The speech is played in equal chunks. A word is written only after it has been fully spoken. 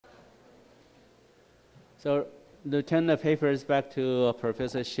So return the papers back to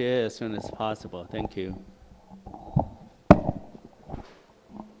Professor Xie as soon as possible. Thank you.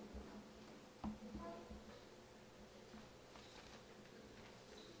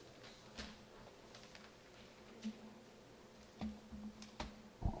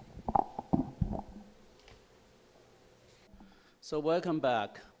 So welcome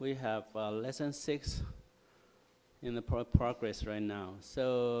back. We have lesson 6 in the progress right now.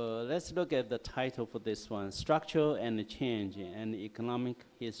 So let's look at the title for this one, Structural and Change and Economic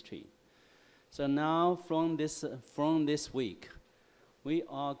History. So now from this week, we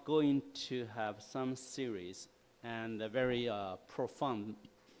are going to have some series and a very profound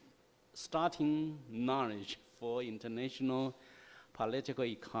starting knowledge for international political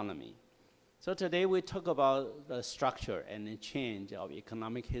economy. So today we talk about the structure and the change of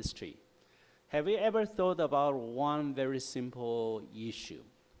economic history. Have you ever thought about one very simple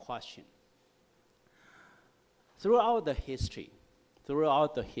question? Throughout the history,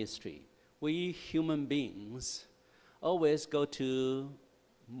 we human beings always go to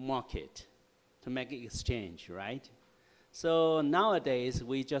market to make exchange, right? So nowadays,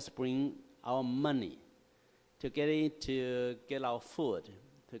 we just bring our money to get our food,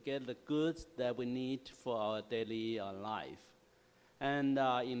 to get the goods that we need for our daily life. And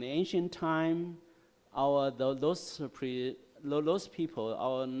in the ancient time, those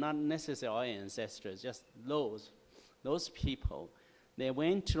people, not necessarily our ancestors, just those people, they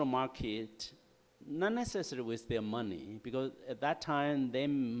went to the market, not necessarily with their money, because at that time they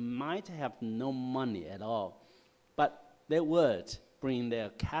might have no money at all, but they would bring their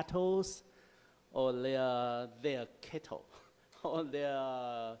cattle or their kettle or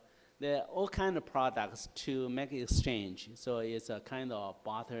their all kind of products to make exchange. So it's a kind of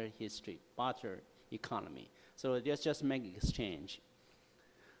barter economy. So just make exchange.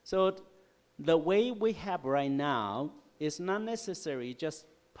 So the way we have right now is not necessarily just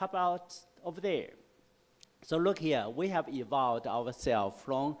pop out over there. So look here, we have evolved ourselves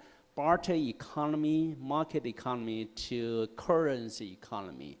from barter economy, market economy, to currency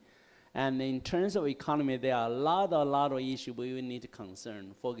economy. And in terms of economy, there are a lot of issues we will need to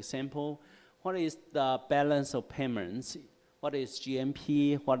concern. For example, what is the balance of payments? What is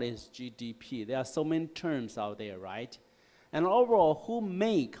GNP? What is GDP? There are so many terms out there, right? And overall,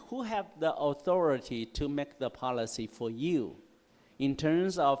 who have the authority to make the policy for you in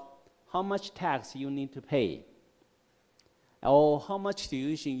terms of how much tax you need to pay, or how much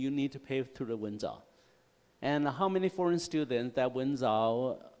tuition you need to pay to the Wenzhou, and how many foreign students that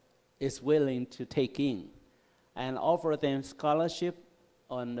Wenzhou is willing to take in and offer them scholarship,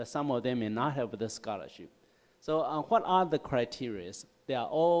 and some of them may not have the scholarship. So what are the criteria? They are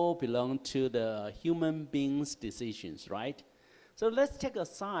all belong to the human beings' decisions, right? So let's take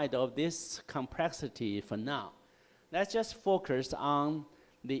aside of this complexity for now. Let's just focus on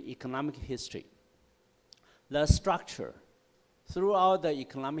the economic history. The structure throughout the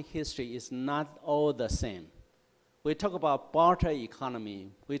economic history is not all the same. We talk about barter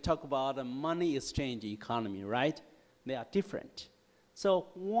economy. We talk about a money exchange economy, right? They are different. So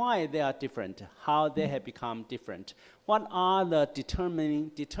why they are different? How they have become different? What are the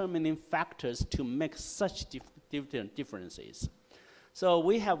determining factors to make such differences? So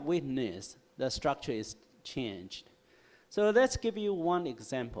we have witnessed the structure is changed. So let's give you one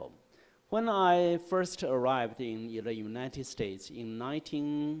example. When I first arrived in the United States in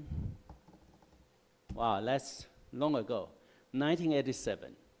long ago,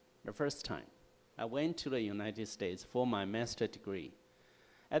 1987, the first time, I went to the United States for my master's degree.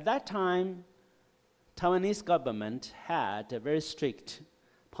 At that time, Taiwanese government had very strict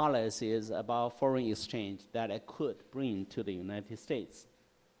policies about foreign exchange that I could bring to the United States.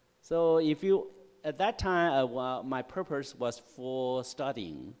 So at that time, my purpose was for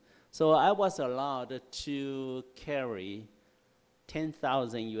studying. So I was allowed to carry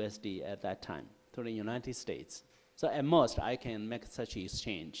 10,000 USD at that time to the United States. So at most, I can make such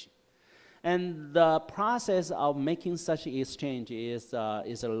exchange. And the process of making such exchange is a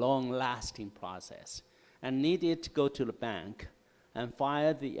long-lasting process, and needed to go to the bank and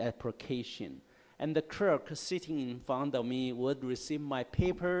file the application. And the clerk sitting in front of me would receive my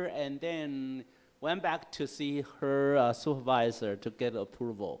paper and then went back to see her supervisor to get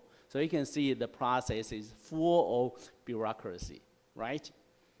approval. So you can see the process is full of bureaucracy, right?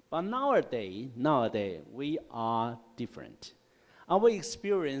 But nowadays, we are different. Our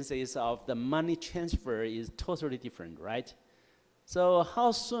experiences of the money transfer is totally different, right? So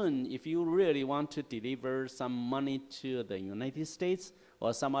how soon, if you really want to deliver some money to the United States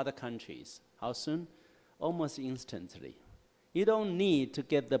or some other countries, how soon? Almost instantly. You don't need to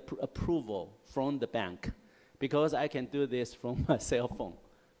get the approval from the bank because I can do this from my cell phone.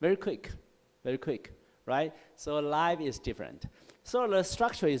 Very quick, right? So life is different. So the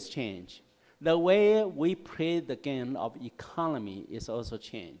structure is changed. The way we play the game of economy is also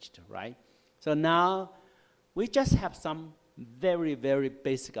changed, right? So now we just have some very, very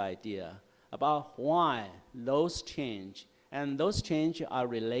basic idea about why those change, and those changes are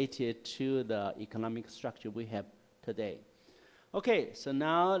related to the economic structure we have today. Okay, so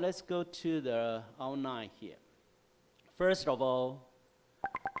now let's go to the outline here. First of all,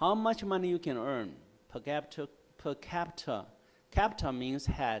 how much money you can earn per capita. Capita means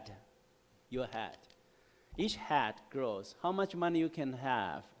head, your head. Each head grows. How much money you can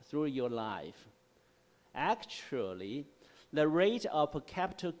have through your life. Actually, the rate of per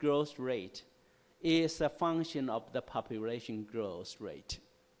capita growth rate is a function of the population growth rate.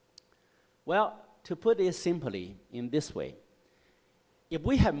 Well, to put it simply in this way, if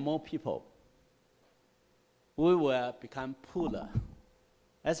we have more people, we will become poorer.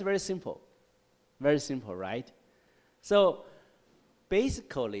 That's very simple, right? So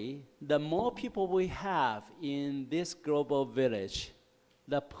basically, the more people we have in this global village,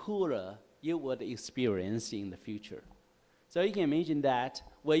 the poorer you would experience in the future. So you can imagine that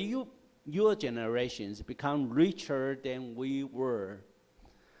when your generations become richer than we were,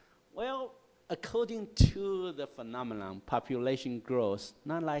 well, according to the phenomenon, population growth,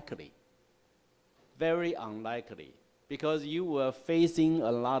 not likely. Very unlikely, because you were facing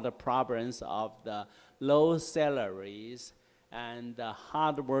a lot of problems of the low salaries and the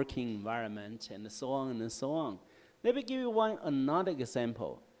hard-working environment and so on and so on. Let me give you another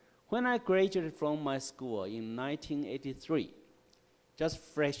example. When I graduated from my school in 1983, just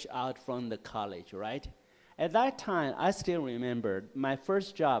fresh out from the college, right? At that time, I still remember my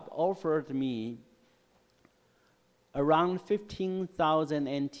first job offered me around 15,000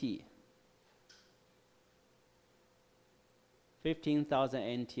 NT.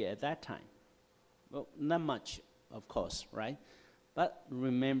 15,000 NT at that time. Well, not much, of course, right? But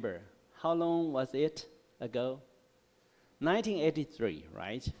remember, how long was it ago? 1983,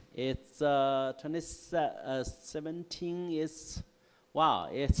 right? It's 2017 is, wow,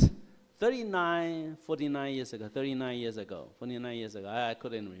 it's 49 years ago, 49 years ago. I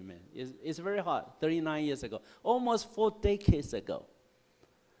couldn't remember. It's very hard, 39 years ago, almost 4 decades ago.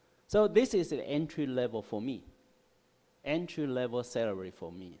 So this is an entry level for me. Entry-level salary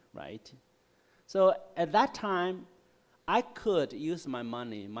for me, right? So at that time, I could use my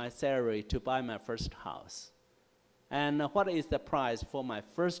money, my salary, to buy my first house. And what is the price for my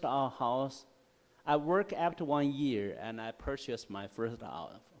first house? I worked after 1 year, and I purchased my first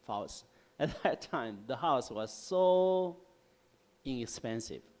house. At that time, the house was so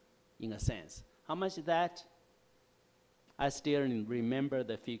inexpensive, in a sense. How much is that? I still remember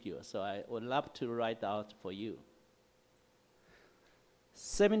the figure, so I would love to write out for you.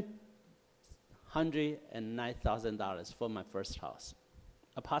 $709,000 for my first house.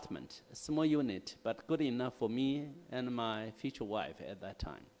 Apartment, a small unit, but good enough for me and my future wife at that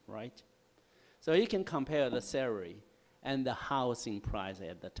time, right? So you can compare the salary and the housing price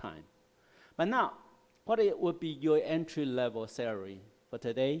at the time. But now, what would be your entry-level salary for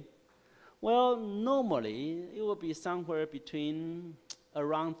today? Well, normally, it will be somewhere between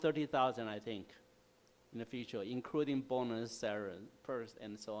around 30,000, I think, in the future, including bonus, salary, purse,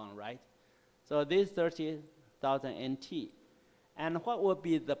 and so on, right? So this 30,000 NT. And what would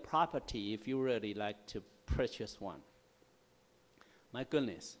be the property if you really like to purchase one? My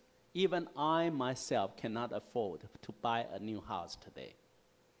goodness, even I myself cannot afford to buy a new house today.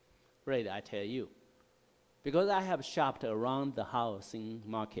 Really, I tell you. Because I have shopped around the housing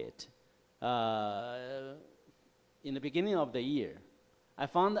market. In the beginning of the year, I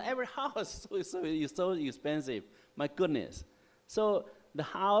found that every house is so expensive. My goodness. So the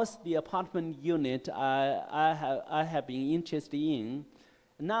house, the apartment unit I have been interested in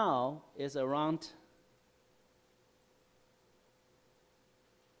now is around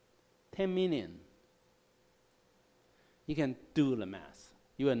 10 million. You can do the math.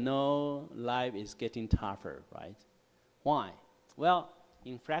 You will know life is getting tougher, right? Why? Well,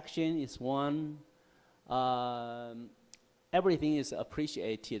 inflation is one. Everything is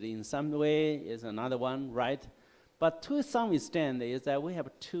appreciated in some way is another one, right? But to some extent is that we have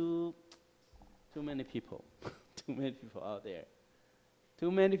too many people, too many people out there.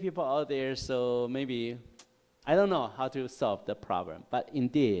 Too many people out there, so maybe, I don't know how to solve the problem. But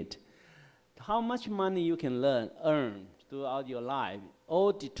indeed, how much money you can earn throughout your life,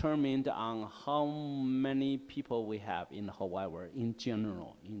 all determined on how many people we have in the whole wide world in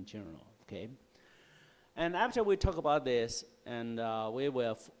general, okay? And after we talk about this, and we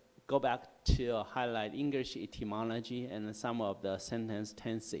will go back to highlight English etymology and some of the sentence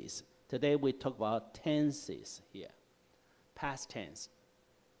tenses. Today we talk about tenses here, past tense,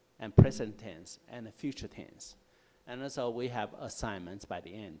 and present tense, and future tense. And also we have assignments by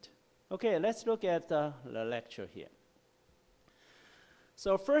the end. Okay, let's look at the lecture here.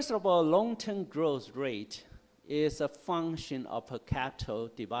 So first of all, long-term growth rate is a function of per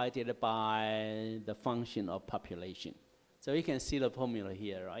capita divided by the function of population. So you can see the formula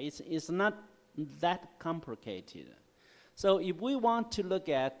here, right? It's not that complicated. So if we want to look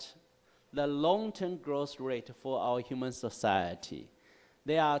at the long-term growth rate for our human society,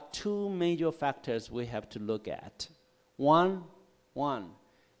 there are two major factors we have to look at. One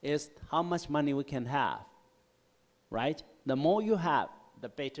is how much money we can have, right? The more you have, the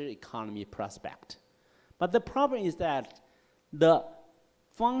better economy prospect. But the problem is that the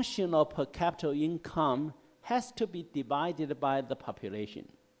function of per capita income has to be divided by the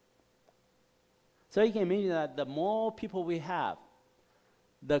population. So you can imagine that the more people we have,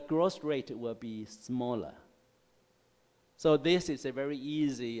 the growth rate will be smaller. So this is a very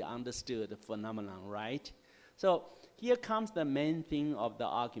easy understood phenomenon, right? So here comes the main thing of the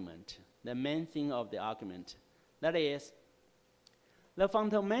argument. The main thing of the argument. That is, the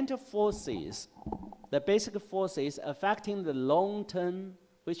fundamental forces, the basic forces affecting the long term,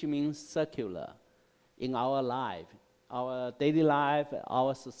 which means circular, in our life, our daily life,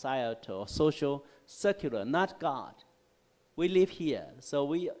 our societal, social, circular, not God. We live here, so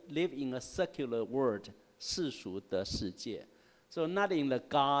we live in a circular world, 世俗的世界. So not in the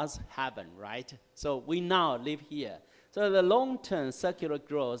God's heaven, right? So we now live here. So the long-term circular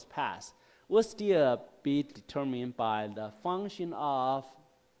growth path will still be determined by the function of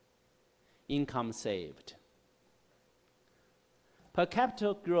income saved. Per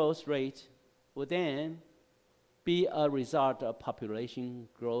capita growth rate would then be a result of population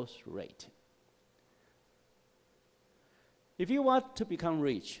growth rate. If you want to become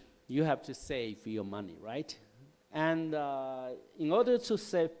rich, you have to save your money, right? And in order to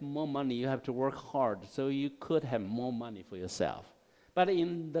save more money, you have to work hard so you could have more money for yourself. But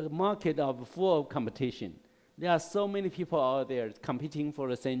in the market of full competition, there are so many people out there competing for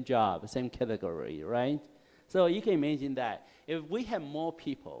the same job, same category, right? So you can imagine that if we have more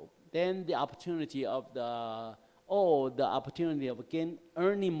people, then the opportunity of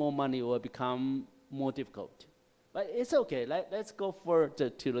earning more money will become more difficult. But it's okay. Let's go further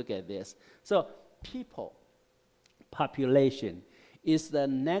to look at this. So people, population, is the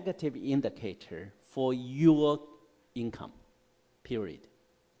negative indicator for your income, period.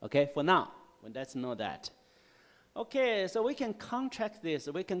 Okay, for now, let's know that. Okay, so we can contrast this,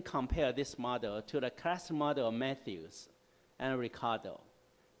 we can compare this model to the classic model of Matthews and Ricardo.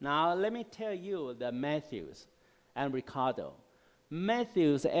 Now, let me tell you the Matthews and Ricardo.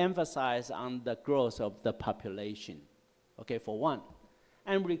 Matthews emphasized on the growth of the population, okay, for one.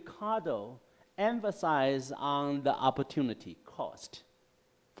 And Ricardo emphasized on the opportunity cost.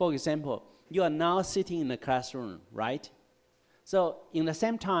 For example, you are now sitting in a classroom, right? So in the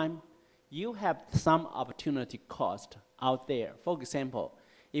same time, you have some opportunity cost out there. For example,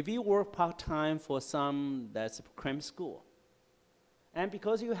 if you work part-time for some that's cram school, and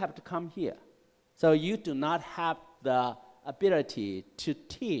because you have to come here, so you do not have the ability to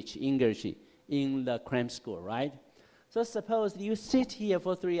teach English in the cram school, right? So suppose you sit here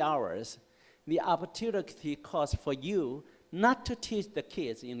for 3 hours, the opportunity cost for you not to teach the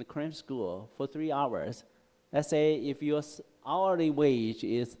kids in the cram school for 3 hours. Let's say if your hourly wage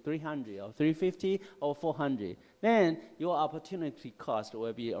is $300 or $350 or $400, then your opportunity cost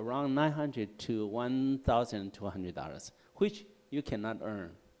will be around $900 to $1,200, which you cannot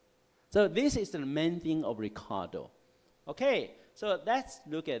earn. So this is the main thing of Ricardo. Okay, so let's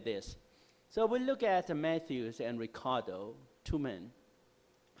look at this. So we look at Matthews and Ricardo, two men.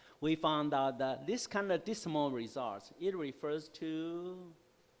 We found out that this kind of dismal results, it refers to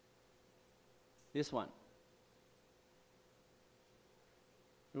this one.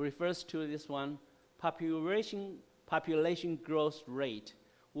 It refers to this one. Population growth rate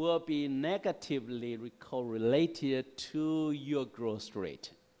will be negatively correlated to your growth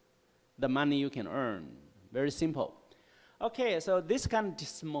rate, the money you can earn. Very simple. Okay, so this kind of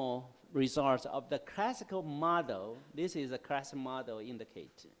dismal results of the classical model, this is a classic model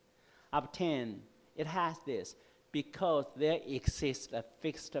indicator, obtained, it has this, because there exists a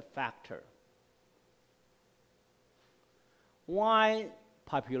fixed factor. Why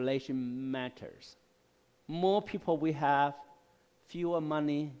population matters? More people we have, fewer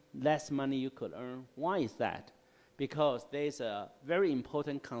money, less money you could earn. Why is that? Because there's a very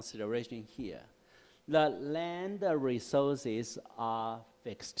important consideration here. the land resources are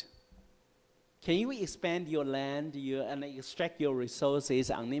fixed. Can you expand your land and extract your resources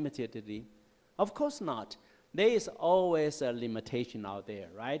unlimitedly? Of course not. There is always a limitation out there,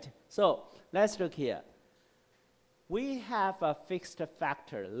 right? So let's look here. We have a fixed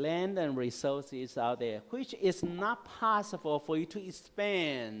factor, land and resources out there, which is not possible for you to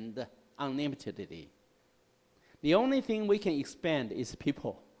expand unlimitedly. The only thing we can expand is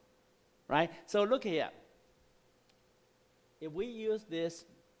people, right? So look here. If we use this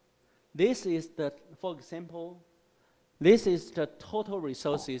is the, for example, this is the total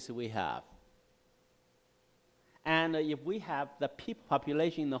resources we have. And if we have the people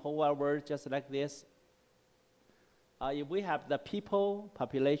population in the whole wide world just like this, if we have the people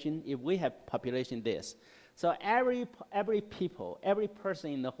population, if we have population this, so every people, every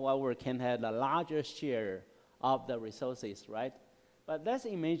person in the whole world can have a larger share of the resources, right? But let's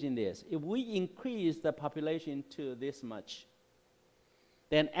imagine this. If we increase the population to this much,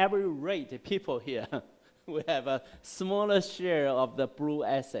 then every rate people here will have a smaller share of the blue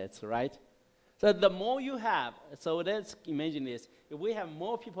assets, right? So the more you have, so let's imagine this. If we have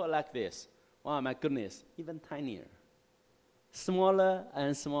more people like this, oh my goodness, even tinier. Smaller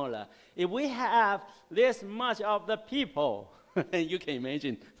and smaller. If we have this much of the people, you can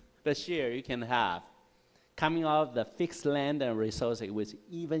imagine the share you can have coming out of the fixed land and resources was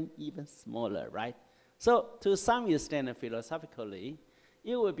even smaller, right? So to some extent, philosophically,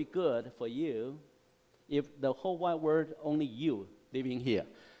 it would be good for you if the whole wide world, only you living here.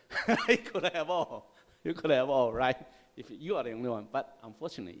 You could have all. You could have all, right? If you are the only one. But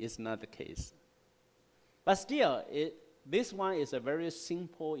unfortunately, it's not the case. But still, this one is a very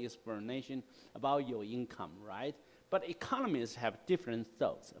simple explanation about your income, right? But economists have different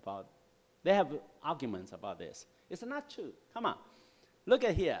thoughts about, they have arguments about this. It's not true. Come on. Look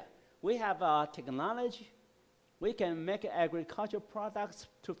at here. We have technology. We can make agricultural products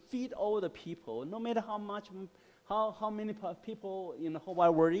to feed all the people, no matter how many people in the whole wide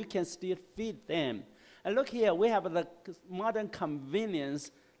world, you can still feed them. And look here, we have the modern convenience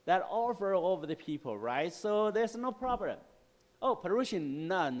that offer over the people, right? So there's no problem. Oh, pollution,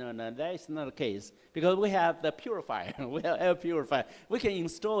 no, that is not the case. Because we have the purifier, we have air purifier. We can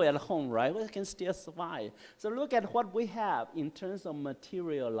install it at home, right? We can still survive. So look at what we have in terms of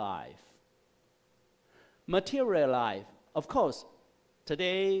material life. Material life, of course,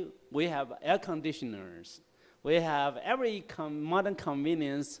 today we have air conditioners. We have every modern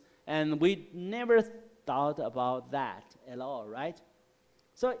convenience, and we never thought about that at all, right?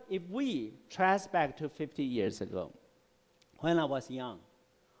 So if we trace back to 50 years ago, when I was young,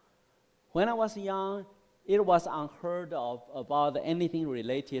 it was unheard of about anything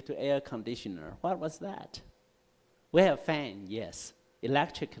related to air conditioner. What was that? We have fan, yes,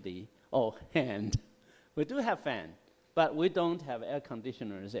 electrically or hand. We do have fan, but we don't have air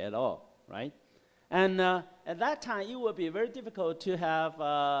conditioners at all, right? And at that time, it would be very difficult to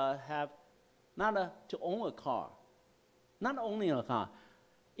to own a car. Not only a car,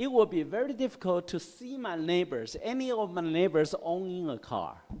 it would be very difficult to see my neighbors, any of my neighbors owning a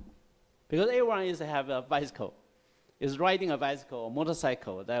car. Because everyone is have a bicycle. Is riding a bicycle or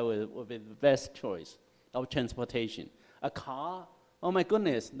motorcycle, that would be the best choice of transportation. A car, oh my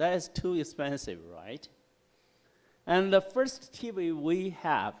goodness, that is too expensive, right? And the first TV we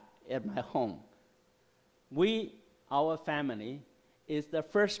have at my home, our family, is the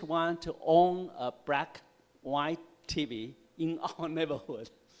first one to own a black, white TV in our neighborhood.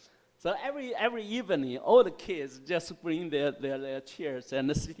 So every evening, all the kids just bring their chairs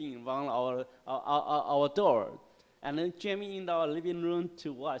and sitting in front of our door, and then jamming in our living room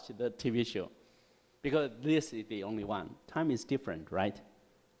to watch the TV show. Because this is the only one. Time is different, right?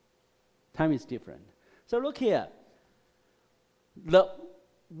 Time is different. So look here. The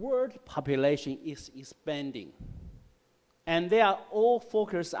world population is expanding. And they are all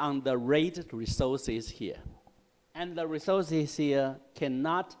focused on the rated resources here. And the resources here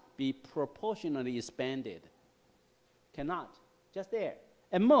cannot be proportionally expanded. Cannot. Just there.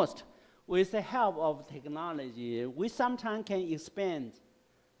 At most, with the help of technology, we sometimes can expand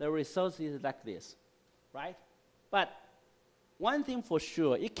the resources like this, right? But one thing for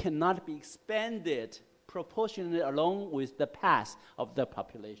sure, it cannot be expanded proportionally along with the path of the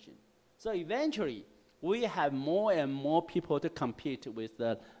population. So eventually, we have more and more people to compete with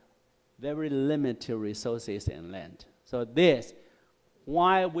the very limited resources and land. So this,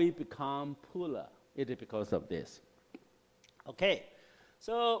 why we become poorer, it is because of this. Okay,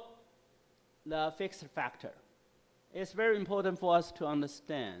 so the fixed factor. It's very important for us to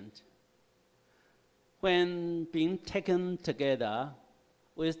understand when being taken together,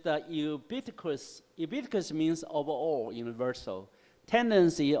 with the ubiquitous means overall, universal,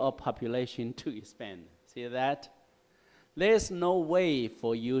 tendency of population to expand. See that? There's no way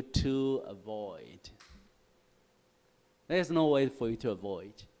for you to avoid. There's no way for you to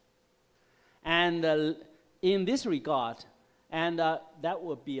avoid. And in this regard, and that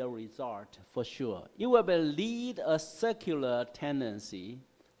will be a result for sure. It will lead a circular tendency,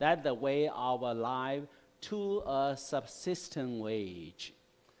 that the way our life to a subsistence wage.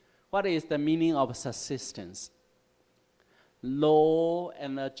 What is the meaning of subsistence? Low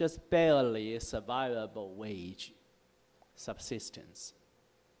and just barely survivable wage. Subsistence.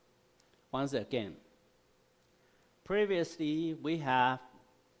 Once again, previously we have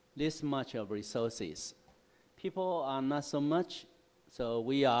this much of resources. People are not so much, so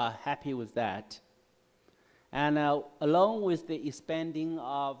we are happy with that. And along with the expanding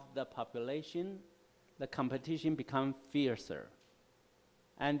of the population, the competition becomes fiercer.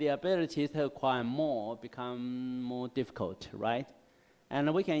 And the ability to acquire more becomes more difficult, right?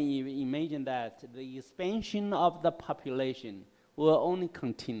 And we can imagine that the expansion of the population will only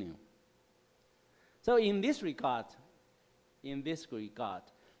continue. So in this regard,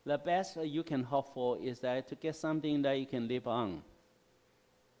 the best you can hope for is that to get something that you can live on.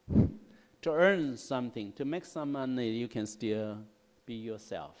 To earn something, to make some money, you can still be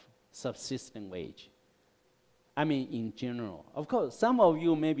yourself, subsistent wage. I mean, in general. Of course, some of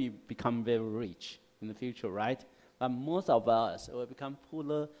you maybe become very rich in the future, right? But most of us will become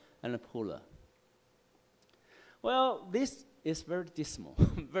poorer and poorer. Well, this is very dismal,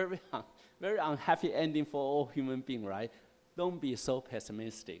 very unhappy ending for all human beings, right? Don't be so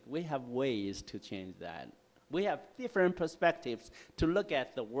pessimistic. We have ways to change that. We have different perspectives to look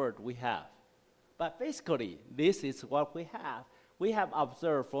at the world we have. But basically, this is what we have. We have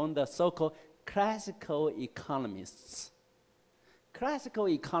observed from the so-called classical economists. Classical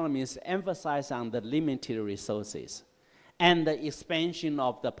economists emphasize on the limited resources and the expansion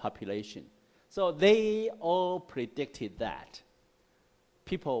of the population. So they all predicted that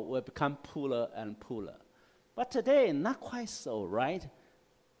people will become poorer and poorer. But today, not quite so, right?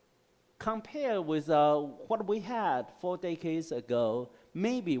 Compared with what we had 4 decades ago,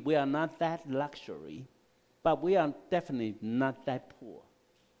 maybe we are not that luxury, but we are definitely not that poor.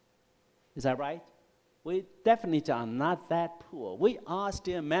 Is that right? We definitely are not that poor. We are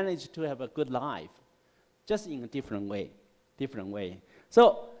still managed to have a good life, just in a different way.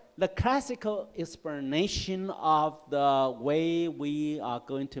 So the classical explanation of the way we are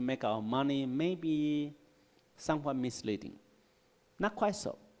going to make our money may be somewhat misleading. Not quite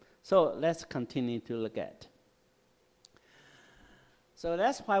so. So let's continue to look at. So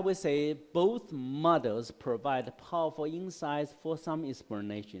that's why we say both models provide powerful insights for some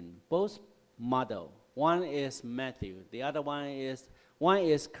explanation. Both models. One is Matthew. The other one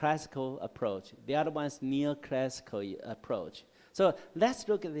is classical approach. The other one is neoclassical approach. So let's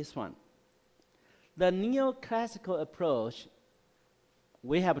look at this one. The neoclassical approach,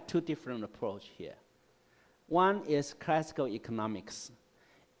 we have 2 different approaches here. One is classical economics.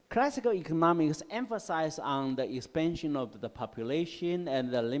 Classical economics emphasizes on the expansion of the population and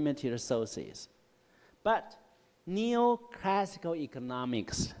the limited resources. But neoclassical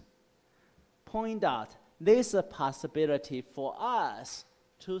economics point out there's a possibility for us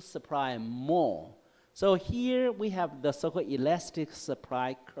to supply more. So here we have the so-called elastic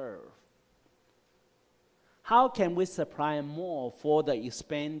supply curve. How can we supply more for the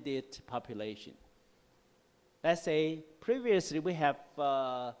expanded population? Let's say previously we have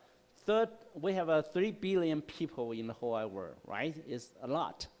 3 billion people in the whole wide world, right? It's a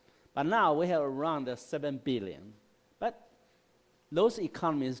lot. But now we have around 7 billion. But those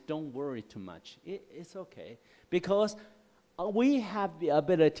economies don't worry too much. It's okay. Because we have the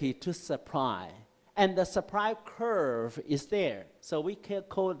ability to supply. And the supply curve is there. So we can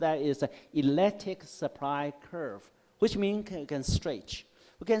call that is an elastic supply curve, which means we can stretch.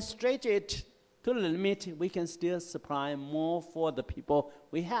 We can stretch it to the limit, we can still supply more for the people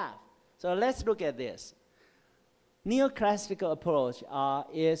we have. So let's look at this. Neoclassical approach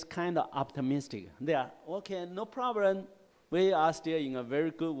is kind of optimistic. They are, okay, no problem. We are still in a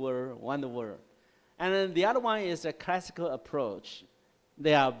very good world, wonderful world. And then the other one is a classical approach.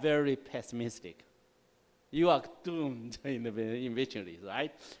 They are very pessimistic. You are doomed eventually,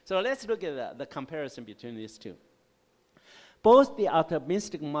 right? So let's look at the comparison between these two. Both the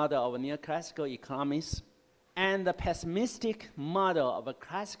optimistic model of neoclassical economics and the pessimistic model of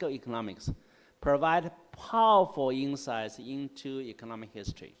classical economics provide powerful insights into economic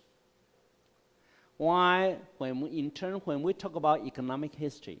history. Why, when we talk about economic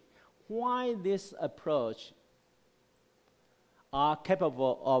history, why this approach are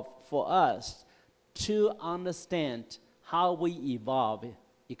capable of for us to understand how we evolve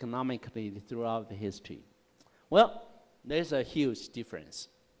economically throughout the history? Well, there's a huge difference.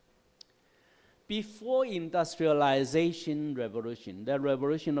 Before industrialization revolution, the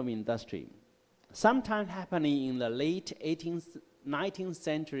revolution of industry, sometime happening in the late 19th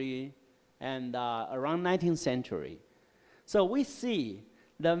century and around 19th century. So we see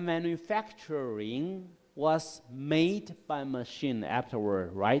the manufacturing was made by machine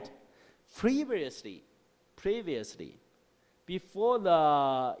afterward, right? Previously, before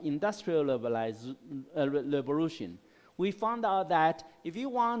the industrial revolution, we found out that if you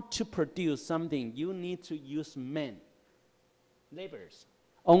want to produce something, you need to use men, laborers,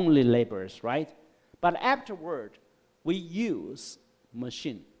 only laborers, right? But afterward, we use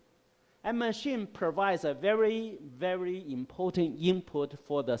machine. And machine provides a very, very important input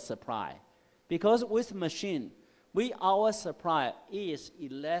for the supply. Because with machine, our supply is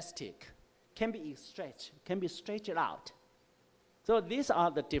elastic, can be stretched out. So these are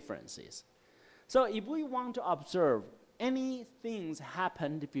the differences. So if we want to observe any things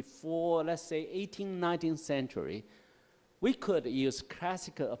happened before, let's say, 18th, 19th century, we could use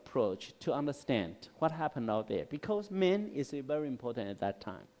classical approach to understand what happened out there, because men is very important at that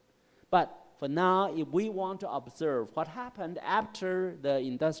time. But for now, if we want to observe what happened after the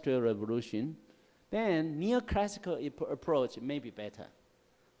Industrial Revolution, then neoclassical approach may be better.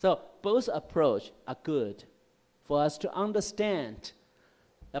 So both approaches are good for us to understand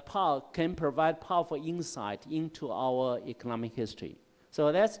can provide powerful insight into our economic history. So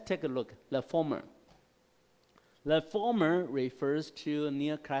let's take a look. The former. The former refers to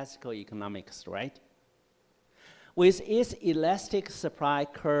neoclassical economics, right? With its elastic supply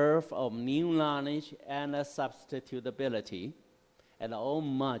curve of new knowledge and substitutability at all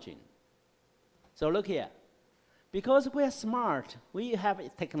margin. So look here. Because we're smart, we have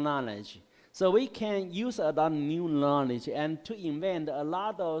technology. So we can use a lot of new knowledge and to invent a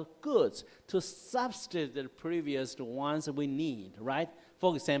lot of goods to substitute the previous ones we need, right?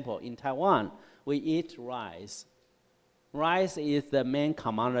 For example, in Taiwan, we eat rice. Rice is the main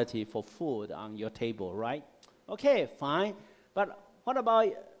commodity for food on your table, right? Okay, fine. But what about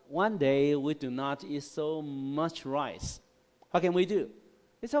one day we do not eat so much rice? What can we do?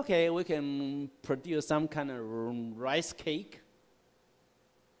 It's okay, we can produce some kind of rice cake.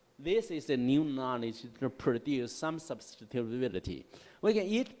 This is the new knowledge to produce some substitutability. We can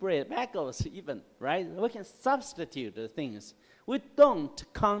eat bread, bagels even, right? We can substitute the things. We don't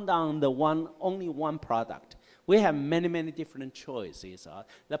count on only one product. We have many, many different choices.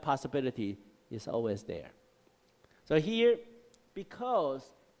 The possibility is always there. So here,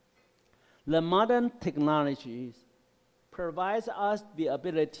 because the modern technologies provides us the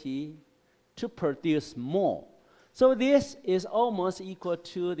ability to produce more. So this is almost equal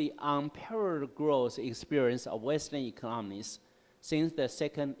to the unparalleled growth experience of Western economies since the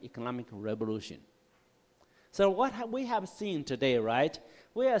second economic revolution. So what we have seen today, right?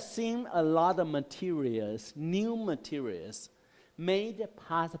 We are seeing a lot of materials, new materials, made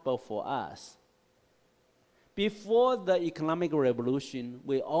possible for us. Before the economic revolution,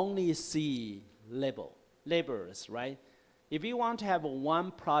 we only see laborers, right? If you want to have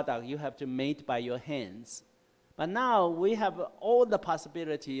one product, you have to make by your hands. But now we have all the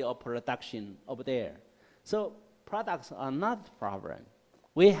possibility of production over there. So products are not the problem.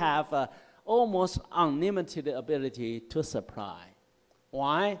 We have almost unlimited ability to supply.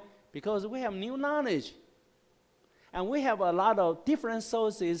 Why? Because we have new knowledge. And we have a lot of different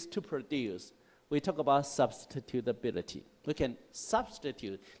sources to produce. We talk about substitutability. We can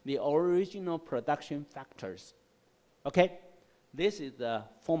substitute the original production factors. Okay? This is the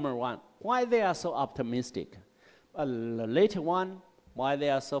former one. Why they are so optimistic? The later one, why they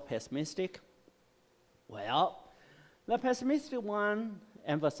are so pessimistic? Well, the pessimistic one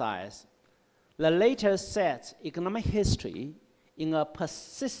emphasizes the later sets economic history in a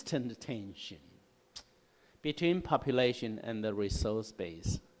persistent tension between population and the resource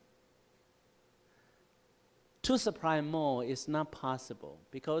base. To supply more is not possible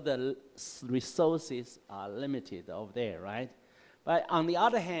because the resources are limited over there, right? But on the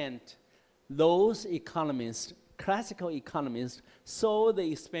other hand, those economists, classical economists, saw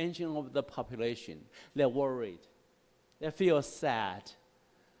the expansion of the population. They're worried. They feel sad.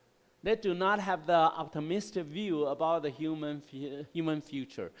 They do not have the optimistic view about the human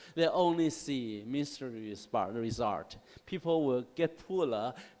future. They only see misery result. People will get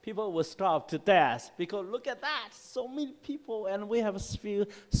poorer. People will starve to death because look at that, so many people and we have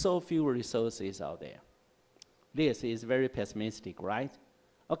so few resources out there. This is very pessimistic, right?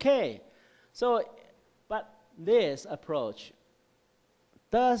 Okay, so, but this approach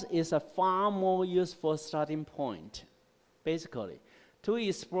Thus, is a far more useful starting point, basically, to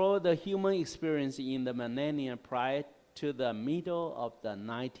explore the human experience in the millennia prior to the middle of the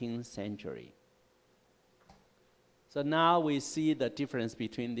 19th century. So now we see the difference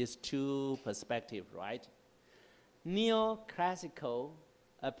between these two perspectives, right? Neoclassical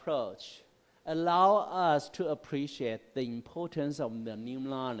approach allow us to appreciate the importance of the new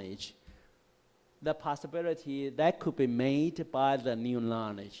knowledge, the possibility that could be made by the new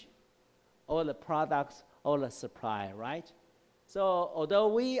knowledge, or the products, or the supply, right? So although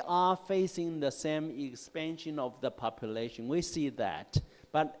we are facing the same expansion of the population, we see that,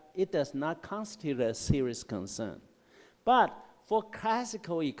 but it does not constitute a serious concern. But for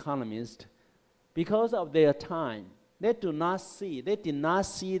classical economists, because of their time, they did not see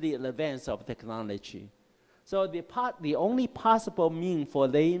the advance of technology. So the only possible means for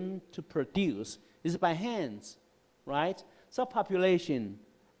them to produce is by hands, right? So population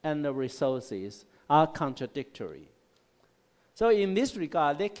and the resources are contradictory. So in this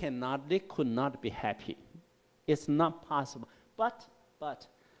regard, they could not be happy. It's not possible. But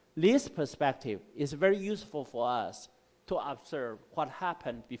this perspective is very useful for us to observe what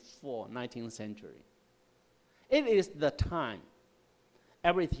happened before 19th century. It is the time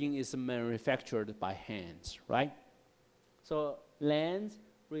everything is manufactured by hands, right? So lands,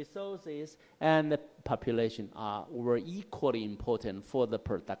 resources, and the population were equally important for the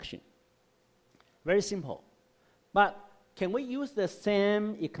production. Very simple. But can we use the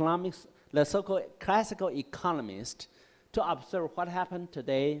same economics, the so-called classical economist, to observe what happened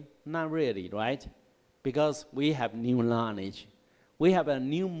today? Not really, right? Because we have new knowledge. We have a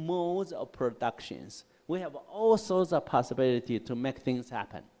new modes of productions. We have all sorts of possibilities to make things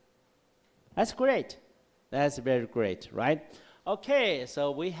happen. That's great. That's very great, right? Okay,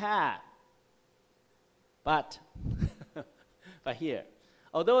 so we have, but here,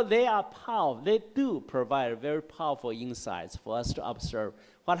 although they are powerful, they do provide very powerful insights for us to observe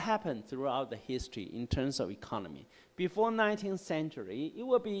what happened throughout the history in terms of economy. Before 19th century, it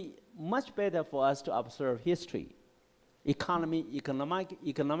would be much better for us to observe history,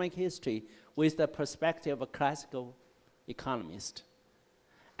 economic history with the perspective of a classical economist.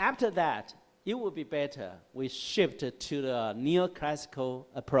 After that, it would be better we shift to the neoclassical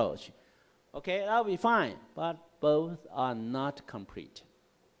approach. Okay, that'll be fine, but both are not complete.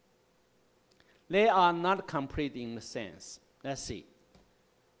 They are not complete in the sense. Let's see.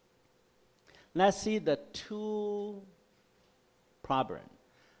 Let's see the two problems.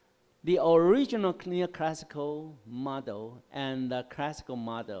 The original neoclassical model and the classical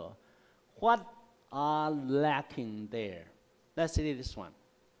model, what are lacking there? Let's see this one.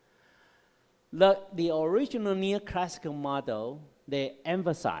 The original neoclassical model, they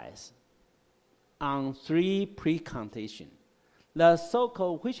emphasize on three preconditions. The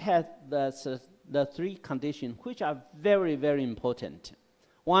so-called, which has the three conditions, which are very, very important.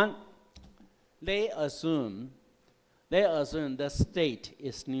 One, they assume the state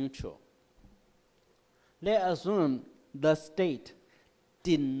is neutral. They assume the state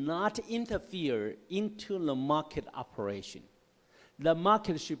did not interfere into the market operation. The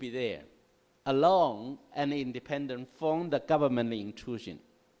market should be there, alone and independent from the government intrusion.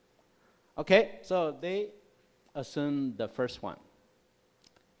 Okay, so they assume the first one.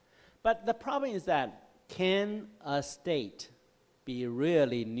 But the problem is that, can a state be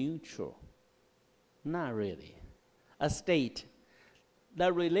really neutral? Not really. A state,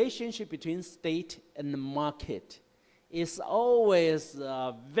 the relationship between state and the market is always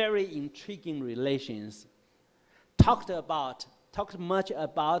very intriguing relations, talked much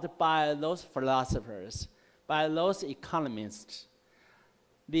about by those philosophers, by those economists.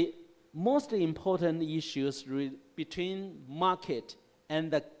 The most important issues between market and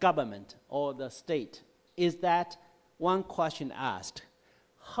the government or the state is that one question asked: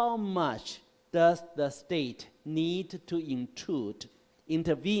 how much does the state need to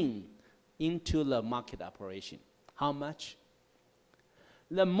intervene into the market operation? How much?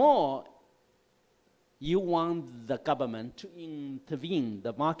 The more you want the government to intervene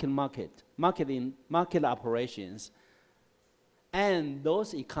the market operations, and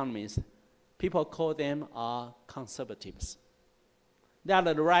those economists, people call them conservatives. They are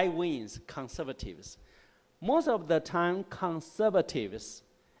the right wings, conservatives. Most of the time, conservatives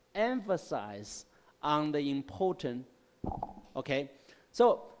emphasize on the important, okay?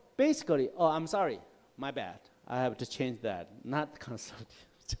 So basically, oh, I'm sorry, my bad. I have to change that, not conservative,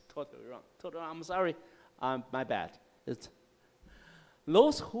 totally wrong. I'm sorry, my bad. It's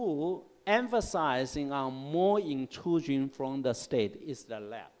those who emphasizing on more intrusion from the state is the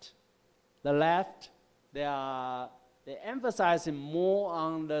left. The left, they are They emphasize more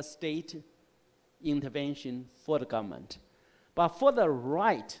on the state intervention for the government. But for the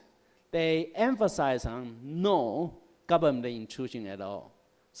right, they emphasize on no government intrusion at all.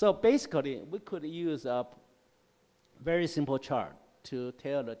 So basically, we could use a very simple chart to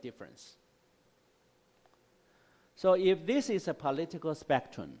tell the difference. So if this is a political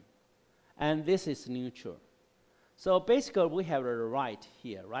spectrum, and this is neutral, so basically we have the right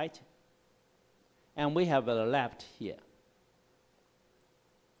here, right? And we have the left here.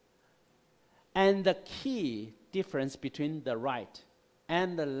 And the key difference between the right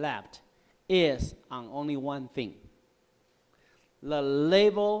and the left is on only one thing: the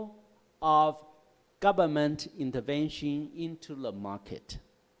level of government intervention into the market.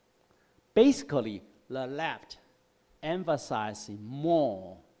 Basically, the left emphasizes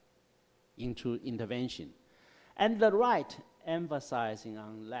more into intervention, and the right emphasizing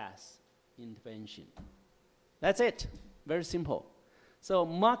on less intervention. That's it, very simple. So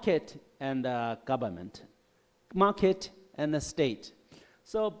market and government, market and the state.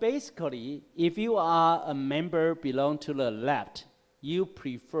 So basically, if you are a member belong to the left, you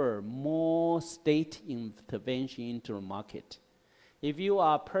prefer more state intervention into the market. If you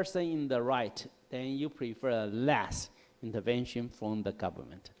are a person in the right, then you prefer less intervention from the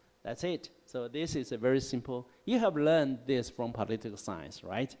government. That's it. So this is a very simple. You have learned this from political science,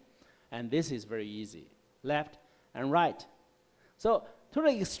 right? And this is very easy, left and right. So to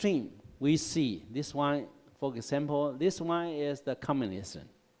the extreme, we see this one, for example, this one is the communism,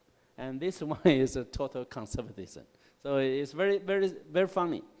 and this one is a total conservatism. So it's very, very, very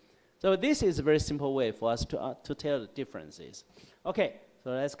funny. So this is a very simple way for us to tell the differences. Okay, so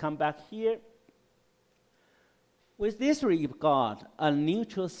let's come back here. With this regard, a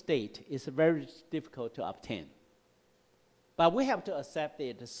neutral state is very difficult to obtain. But we have to accept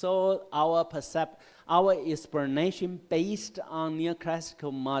it, so our explanation based on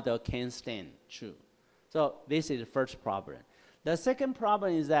neoclassical model can stand true. So this is the first problem. The second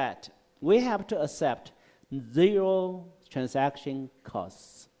problem is that we have to accept zero transaction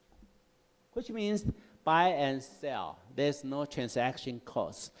costs, which means buy and sell. There's no transaction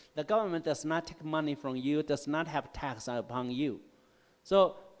costs. The government does not take money from you, does not have tax upon you.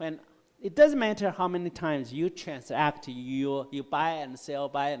 So when it doesn't matter how many times you transact, you buy and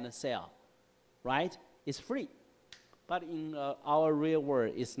sell, right? It's free. But in our real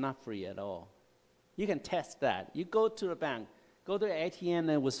world, it's not free at all. You can test that. You go to the bank, go to the ATM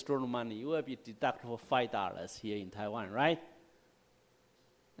and withdraw the money. You will be deducted for $5 here in Taiwan, right?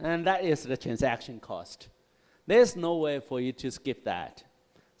 And that is the transaction cost. There's no way for you to skip that.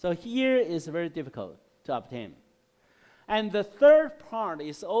 So here is very difficult to obtain. And the third part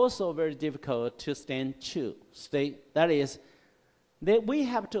is also very difficult to stand true. That is, that we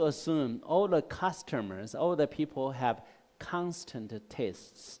have to assume all the customers, all the people have constant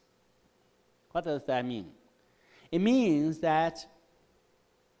tastes. What does that mean? It means that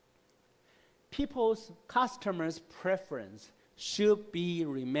people's customers' preference should be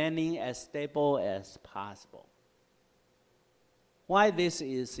remaining as stable as possible. Why this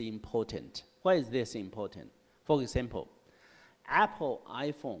is important? Why is this important? For example, Apple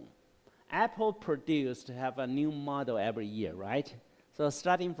iPhone. Apple produced to have a new model every year, right? So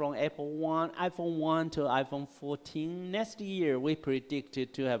starting from iPhone 1 to iPhone 14, next year we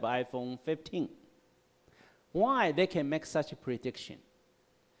predicted to have iPhone 15. Why they can make such a prediction?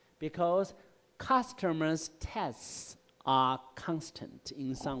 Because customers' tastes are constant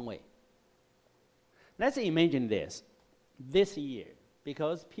in some way. Let's imagine this year,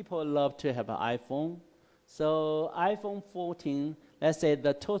 because people love to have an iPhone. So iPhone 14, let's say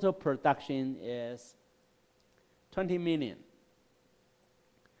the total production is 20 million.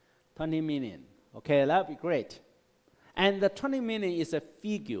 20 million, okay, that would be great. And the 20 million is a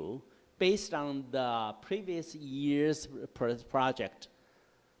figure based on the previous year's prospect,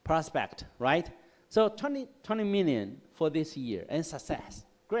 right? So 20 million for this year and success,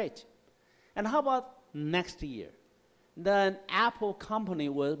 great. And how about next year? Then Apple company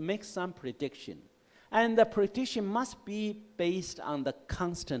will make some prediction. And the prediction must be based on the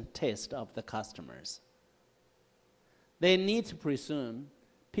constant taste of the customers. They need to presume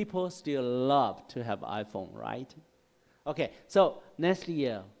people still love to have iPhone, right? Okay, so next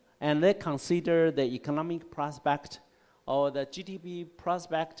year, and they consider the economic prospect or the GDP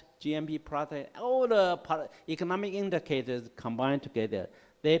prospect, GNP prospect, all the economic indicators combined together.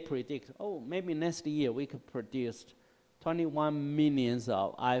 They predict, oh, maybe next year we could produce 21 millions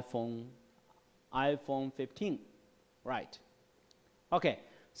of iPhone 15, right? Okay,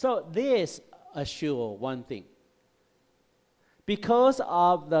 so this assures one thing. because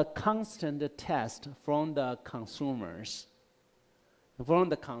of the constant test from the consumers,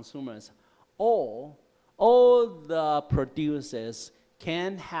 all the producers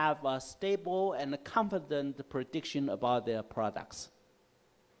can have a stable and confident prediction about their products.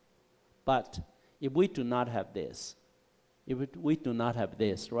 But if we do not have this,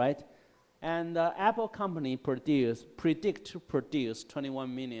 right? And the Apple company predict to produce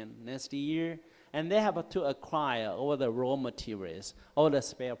 21 million next year, and they have to acquire all the raw materials, all the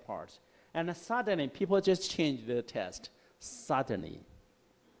spare parts. And suddenly, people just change their test, suddenly.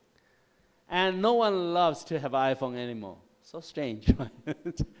 And no one loves to have an iPhone anymore. So strange,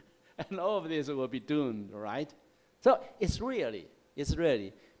 right? And all of this will be doomed, right? So it's really,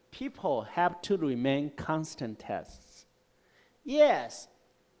 people have to remain constant tests. Yes,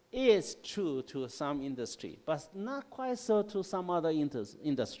 it's true to some industry, but not quite so to some other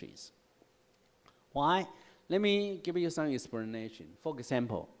industries. Why? Let me give you some explanation. For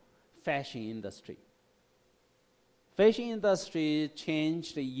example, fashion industry. Fashion industry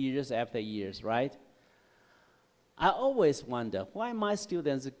changed years after years, right? I always wonder why my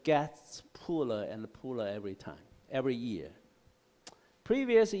students get poorer and poorer every year.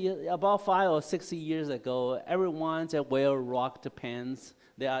 Previous year, about 5 or 6 years ago, everyone just wear rocked pants.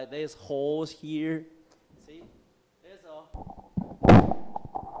 There's holes here. See?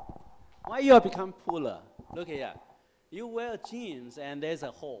 Why you have become poorer? Look here. You wear jeans and there's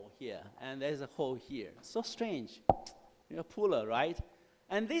a hole here and there's a hole here. So strange. You're poorer, right?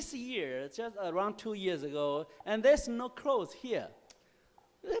 And this year, just around 2 years ago, and there's no clothes here.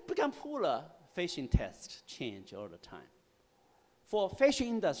 They become poorer. Fashion tests change all the time. For fashion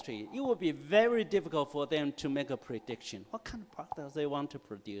industry, it will be very difficult for them to make a prediction. What kind of products they want to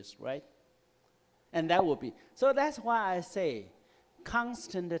produce, right? And that will be, so that's why I say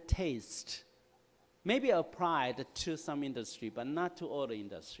constant taste may be applied to some industry, but not to all the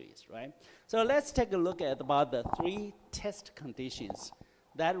industries, right? So let's take a look at about the 3 test conditions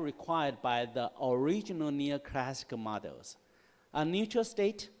that are required by the original neoclassical models. A neutral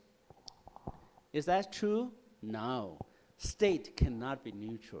state, is that true? No. State cannot be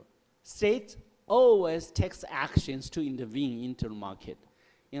neutral. State always takes actions to intervene into the market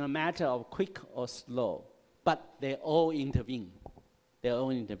in a matter of quick or slow, but they all intervene.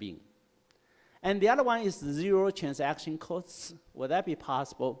 And the other one is zero transaction costs. Would that be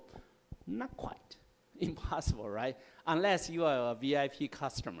possible? Not quite. Impossible, right? Unless you are a VIP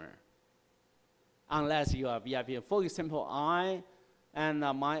customer. For example,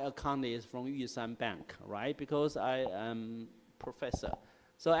 my account is from Yusan Bank, right? Because I am professor.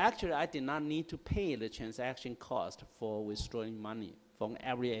 So actually, I did not need to pay the transaction cost for withdrawing money from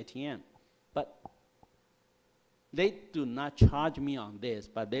every ATM. But they do not charge me on this,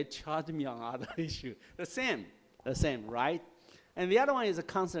 but they charge me on other issues. The same, right? And the other one is a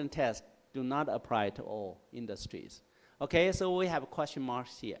constant test. Do not apply to all industries. Okay, so we have question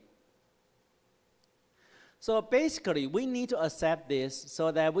marks here. So basically, we need to accept this so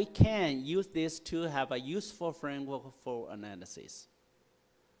that we can use this to have a useful framework for analysis.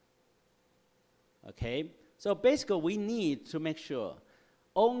 Okay, so basically, we need to make sure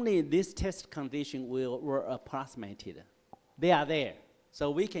only this test condition were approximated. They are there.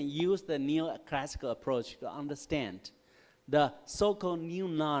 So we can use the neoclassical approach to understand the so-called new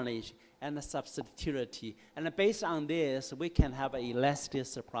knowledge and the substitutability. And based on this, we can have an elastic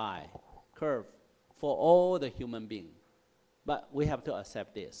supply curve for all the human beings. But we have to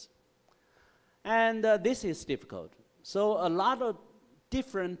accept this. And this is difficult. So a lot of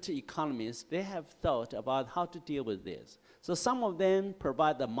different economists, they have thought about how to deal with this. So some of them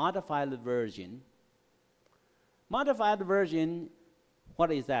provide the modified version. Modified version,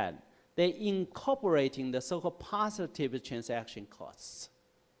 what is that? They're incorporating the so-called positive transaction costs.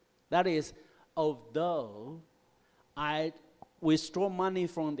 That is, although I withdraw money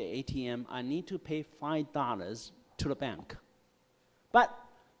from the ATM, I need to pay $5 to the bank. But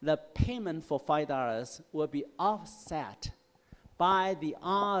the payment for $5 will be offset by the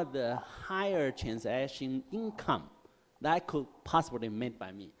other higher transaction income that could possibly be made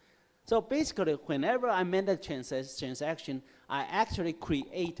by me. So basically, whenever I make a transaction, I actually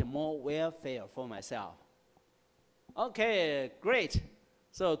create more welfare for myself. Okay, great.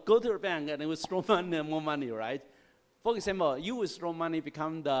 So go to the bank and withdraw more money, right? For example, you withdraw money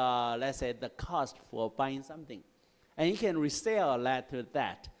become the, let's say, the cost for buying something. And you can resell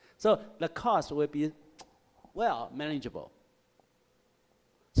that. So the cost will be, well, manageable.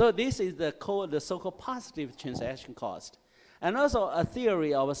 So this is the so-called positive transaction cost. And also a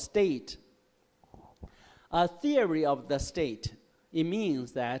theory of a state. A theory of the state, it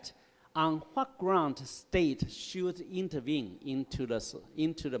means that on what ground state should intervene into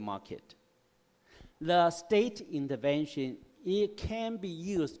the market. The state intervention, it can be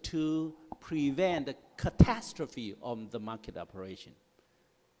used to prevent the catastrophe of the market operation.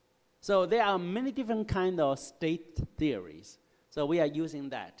 So there are many different kinds of state theories. So we are using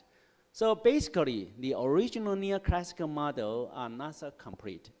that. So basically, the original neoclassical model are not so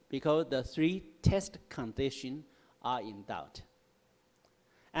complete because the 3 test conditions are in doubt.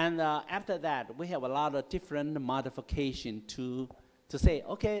 And after that, we have a lot of different modifications to say,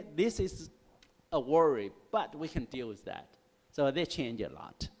 okay, this is a worry, but we can deal with that. So they change a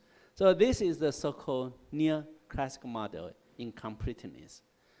lot. So this is the so-called neoclassical model in completeness.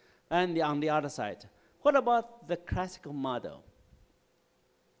 And on the other side, what about the classical model?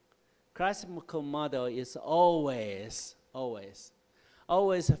 Classical model is always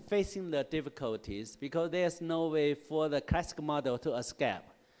facing the difficulties because there's no way for the classical model to escape.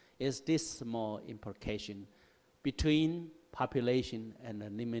 Is this small implication between population and the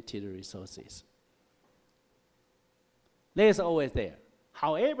limited resources. There's always there.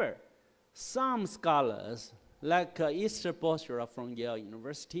 However, some scholars, like Esther Bosra from Yale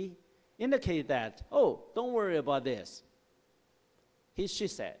University, indicate that, oh, don't worry about this. She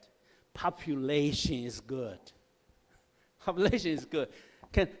said, population is good. Population is good.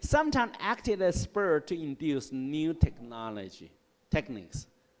 Can sometimes act as a spur to induce new techniques.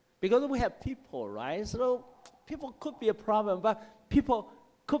 Because we have people, right? So people could be a problem, but people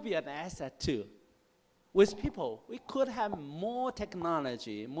could be an asset too. With people, we could have more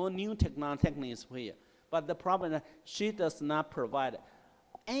technology, more new techniques here. But the problem is she does not provide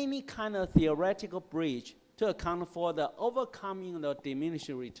any kind of theoretical bridge to account for the overcoming the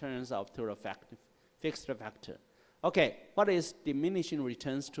diminishing returns of to a fixed factor. Okay, what is diminishing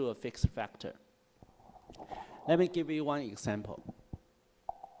returns to a fixed factor? Let me give you one example.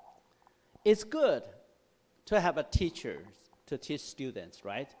 It's good to have a teacher to teach students,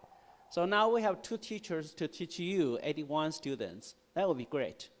 right? So now we have 2 teachers to teach you 81 students. That would be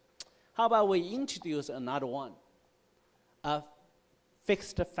great. How about we introduce another one, a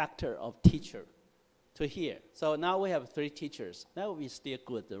fixed factor of teacher to here. So now we have 3 teachers. That would be still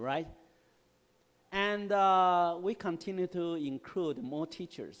good, right? And we continue to include more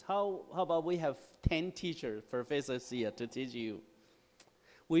teachers. How about we have 10 teachers, professors here to teach you?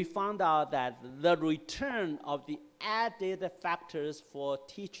 We found out that the return of the added factors for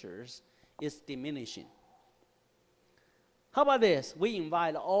teachers is diminishing. How about this? We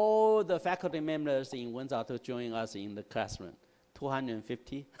invite all the faculty members in Windsor to join us in the classroom.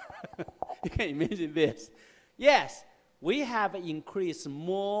 250. You can imagine this. Yes, we have increased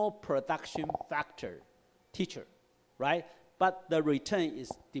more production factor teacher, right? But the return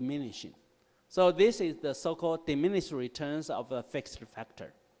is diminishing. So this is the so-called diminished returns of a fixed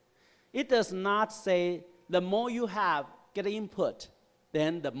factor. It does not say the more you have, get input,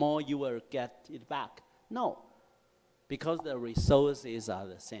 then the more you will get it back. No, because the resources are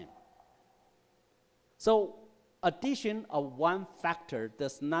the same. So addition of one factor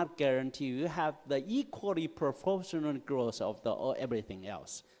does not guarantee you have the equally proportional growth of everything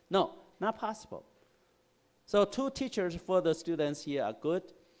else. No, not possible. So 2 teachers for the students here are good.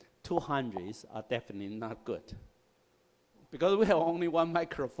 200s are definitely not good. Because we have only 1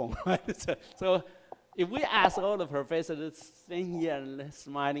 microphone, right? So if we ask all the professors to stand here and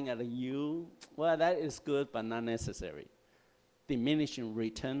smiling at you, well, that is good, but not necessary. Diminishing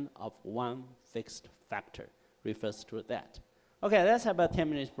return of one fixed factor refers to that. Okay, let's have a 10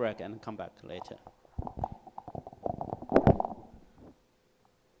 minutes break and come back later.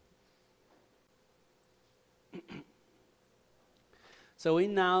 So we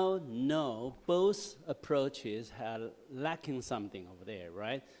now know both approaches are lacking something over there,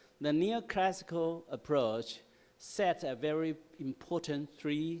 right? The neoclassical approach sets a very important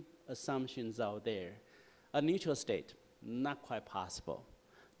 3 assumptions out there. A neutral state, not quite possible.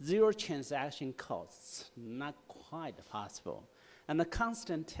 0 transaction costs, not quite possible. And a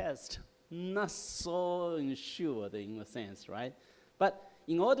constant test, not so ensured in a sense, right? But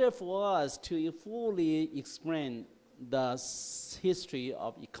in order for us to fully explain the history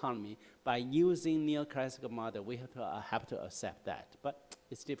of economy by using neoclassical model, we have to accept that, but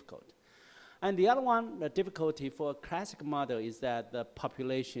it's difficult. And the other one, the difficulty for a classical model is that the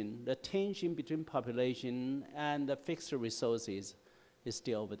population, the tension between population and the fixed resources is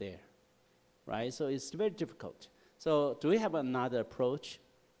still over there, right? So it's very difficult. So do we have another approach?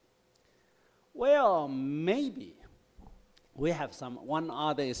 Well, maybe we have one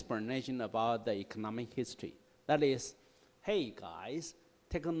other explanation about the economic history. That is, hey guys,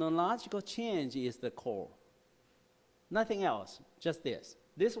 technological change is the core. Nothing else, just this.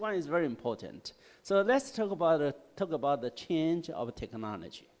 This one is very important. So let's talk about the change of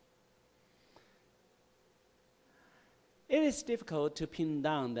technology. It is difficult to pin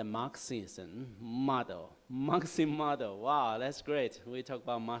down the Marxism model. Marxism model, wow, that's great. We talk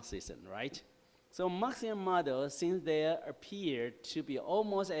about Marxism, right? So Marxian model, since there appear to be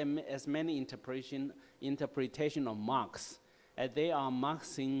almost as many interpretation of Marx as they are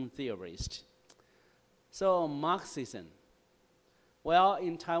Marxian theorists. So Marxism. Well,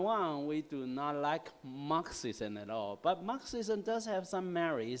 in Taiwan, we do not like Marxism at all, but Marxism does have some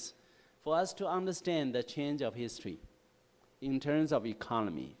merits for us to understand the change of history in terms of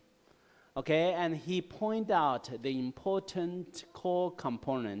economy. Okay, and he pointed out the important core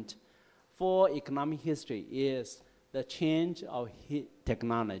component for economic history is the change of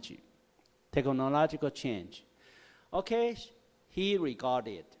technology, technological change. Okay, he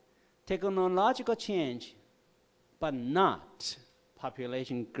regarded technological change, but not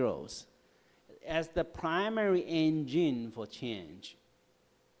population growth, as the primary engine for change.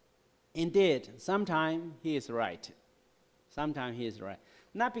 Indeed, sometimes he is right. Sometimes he is right.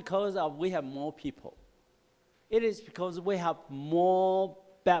 Not because we have more people. It is because we have much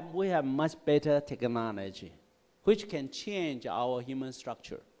better technology, which can change our human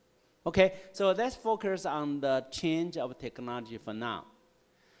structure. Okay, so let's focus on the change of technology for now.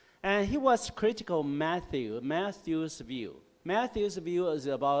 And he was critical of Matthew's view. Matthew's view is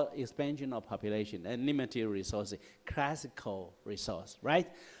about expansion of population and limited resources, classical resource, right?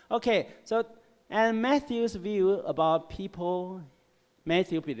 Okay, so, and Matthew's view about people,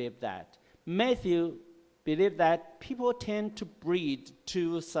 Matthew believed that people tend to breed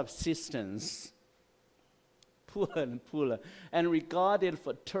to subsistence, poorer and poorer, and regarded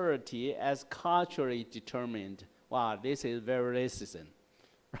fertility as culturally determined. Wow, this is very racism,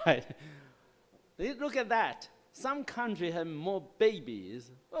 right? Look at that. Some countries have more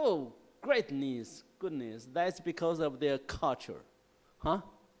babies. Oh, goodness. That's because of their culture, huh?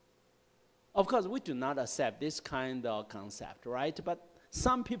 Of course, we do not accept this kind of concept, right? But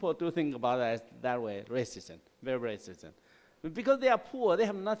some people do think about it that way, racism, very racism. Because they are poor, they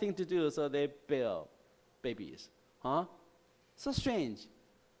have nothing to do, so they bear babies, huh? So strange,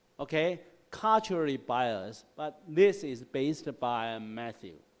 okay? Culturally biased, but this is based by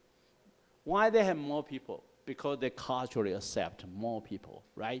Matthew. Why they have more people? Because they culturally accept more people,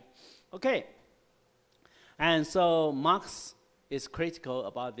 right? Okay. And so Marx is critical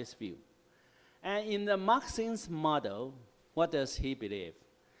about this view. And in the Marxian model, what does he believe?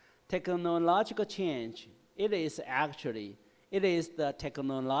 Technological change, it is the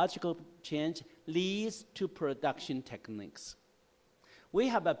technological change leads to production techniques. We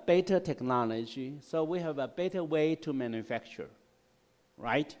have a better technology, so we have a better way to manufacture,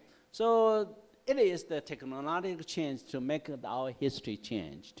 right? So it is the technological change to make our history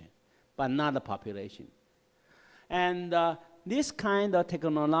changed, but not the population. And this kind of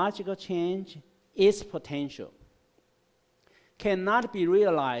technological change is potential, cannot be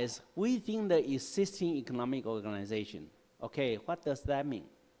realized within the existing economic organization. Okay, what does that mean?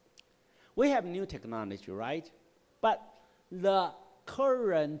 We have new technology, right? But the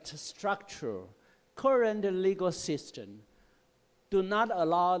current structure, current legal system, do not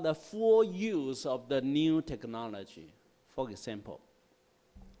allow the full use of the new technology. For example,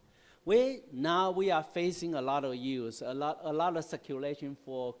 we are facing a lot of use, a lot of circulation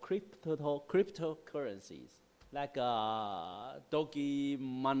for cryptocurrencies, like Doge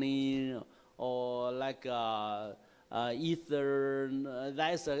money or like Ether.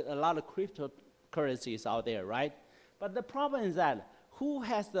 There's a lot of cryptocurrencies out there, right? But the problem is that who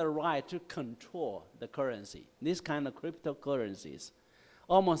has the right to control the currency? This kind of cryptocurrencies,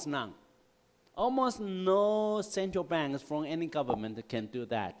 almost none. Almost no central banks from any government can do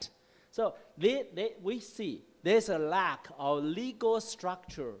that. So we see there's a lack of legal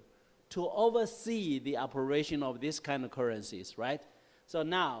structure to oversee the operation of this kind of currencies, right? So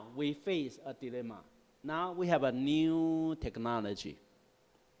now we face a dilemma. Now we have a new technology.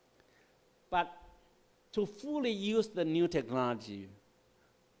 But to fully use the new technology,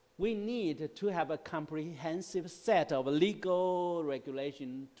 we need to have a comprehensive set of legal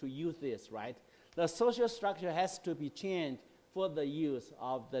regulation to use this, right? The social structure has to be changed for the use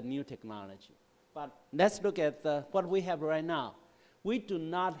of the new technology. But let's look at what we have right now. We do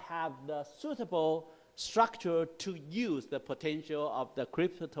not have the suitable structure to use the potential of the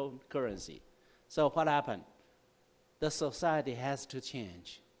cryptocurrency. So what happened? The society has to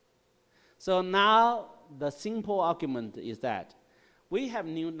change. So now the simple argument is that we have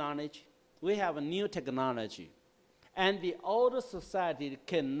new knowledge, we have a new technology, and the older society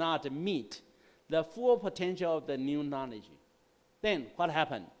cannot meet the full potential of the new knowledge. then what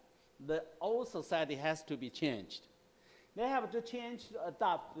happened? The old society has to be changed. They have to change to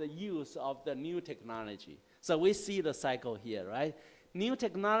adopt the use of the new technology. So we see the cycle here, right? New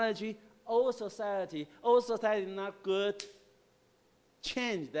technology, old society not good,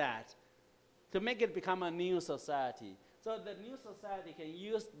 change that to make it become a new society. So the new society can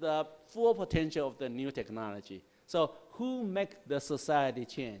use the full potential of the new technology. So who makes the society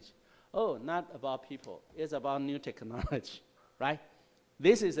change? Oh, not about people. It's about new technology, right?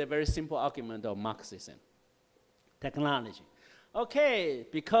 This is a very simple argument of Marxism. Technology. Okay,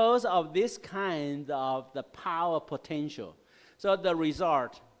 because of this kind of the power potential, so the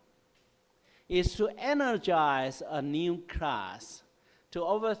result is to energize a new class to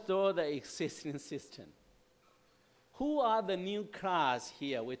overthrow the existing system. Who are the new class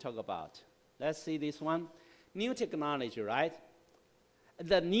here we talk about? Let's see this one. New technology, right?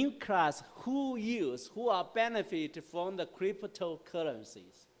 The new class who are benefit from the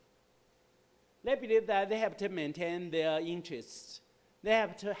cryptocurrencies. They believe that they have to maintain their interests. They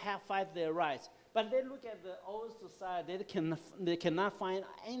have to fight their rights. But they look at the old society, they cannot find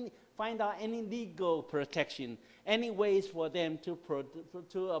out any legal protection, any ways for them to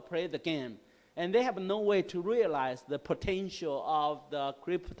play the game. And they have no way to realize the potential of the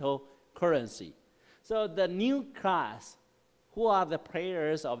cryptocurrency. So the new class, who are the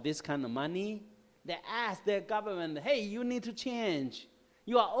players of this kind of money, they ask their government, hey, you need to change.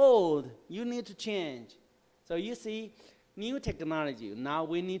 You are old, you need to change. So you see, new technology, now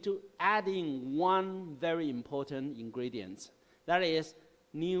we need to add in one very important ingredient. That is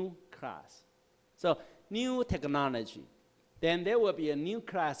new class. So new technology. Then there will be a new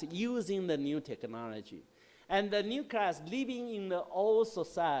class using the new technology. And the new class living in the old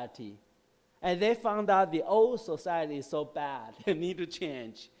society. And they found out the old society is so bad, they need to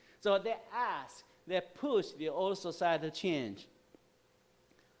change. So they push the old society to change.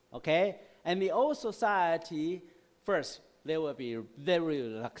 Okay? And the old society, first, they will be very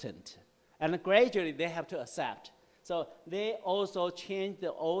reluctant. And gradually, they have to accept. So they also change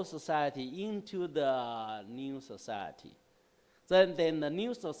the old society into the new society. So then the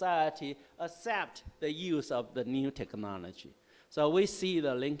new society accept the use of the new technology. So we see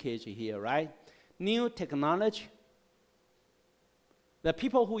the linkage here, right? New technology. The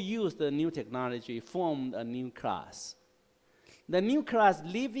people who use the new technology form a new class. The new class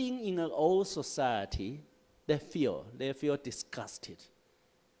living in an old society, they feel disgusted.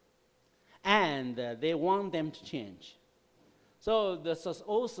 And they want them to change. So the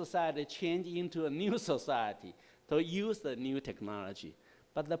old society changed into a new society to use the new technology.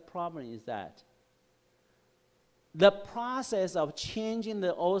 But the problem is that the process of changing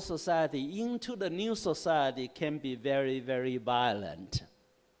the old society into the new society can be very, very violent,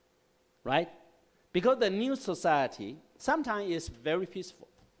 right? Because the new society sometimes is very peaceful.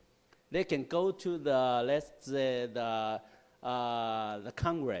 They can go to the, let's say, the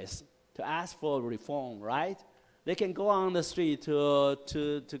Congress to ask for reform, right? They can go on the street to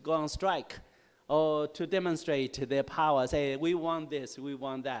go on strike or to demonstrate their power, say, we want this, we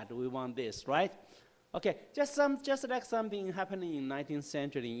want that, we want this, right? Okay, just like something happening in 19th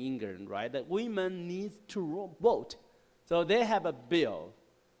century in England, right? That women need to vote. So they have a bill.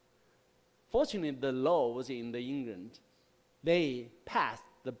 Fortunately, the law was in England. They passed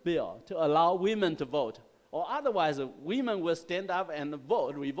the bill to allow women to vote. Or otherwise, women will stand up and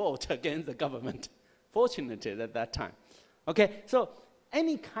revolt against the government. Fortunately, at that time. Okay, so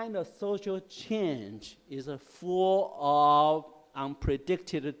any kind of social change is full of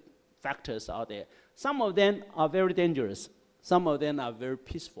unpredicted factors out there. Some of them are very dangerous. Some of them are very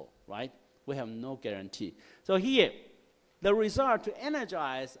peaceful, right? We have no guarantee. So here, the result to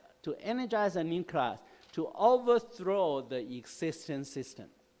energize a new class, to overthrow the existing system.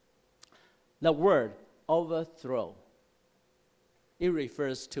 The word overthrow, it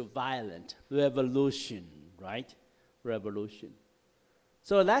refers to violent revolution, right? Revolution.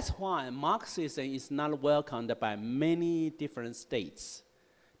 So that's why Marxism is not welcomed by many different states.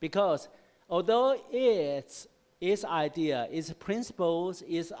 Because although its idea, its principles,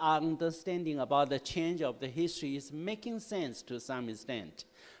 its understanding about the change of the history is making sense to some extent,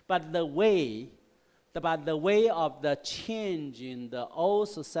 but the way of the change in the old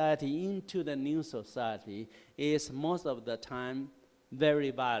society into the new society is most of the time very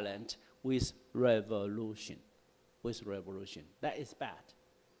violent with revolution. That is bad,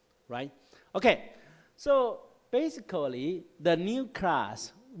 right? Okay, so basically the new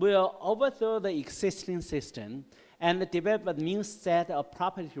class will overthrow the existing system and develop a new set of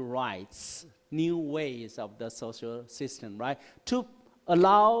property rights, new ways of the social system, right? To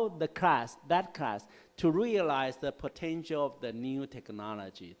allow that class to realize the potential of the new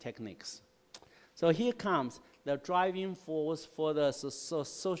techniques. So here comes the driving force for the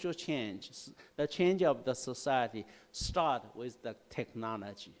social change, the change of the society, start with the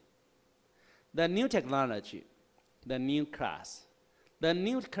technology. The new technology, the new class. The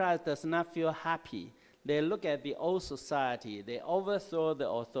new class does not feel happy. They look at the old society, they overthrow the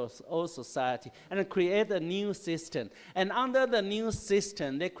old society, and create a new system. And under the new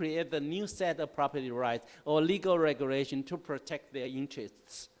system, they create the new set of property rights or legal regulation to protect their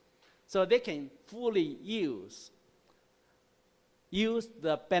interests. So they can fully use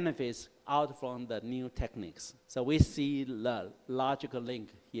the benefits out from the new techniques. So we see the logical link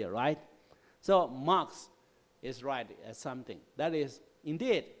here, right? So Marx is right at something. That is,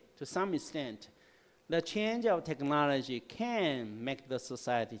 indeed, to some extent, the change of technology can make the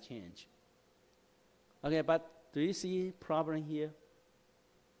society change. Okay, but do you see problem here?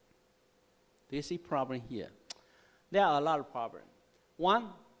 Do you see problem here? There are a lot of problems.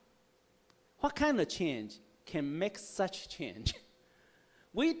 One, what kind of change can make such change?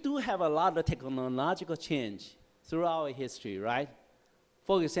 We do have a lot of technological change throughout our history, right?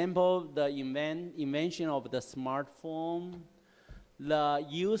 For example, the invention of the smartphone, the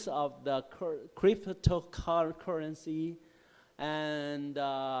use of the cryptocurrency, and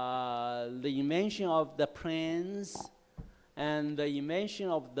the invention of the planes, and the invention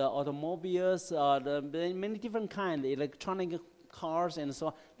of the automobiles, the many different kinds, electronic cars and so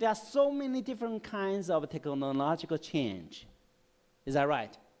on. There are so many different kinds of technological change. Is that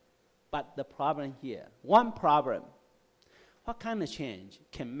right? But the problem here, one problem, what kind of change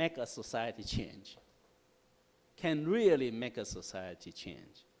can make a society change? Can really make a society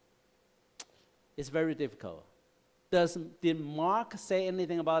change? It's very difficult. Did Marx say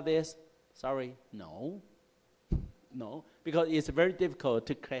anything about this? Sorry, no. No, because it's very difficult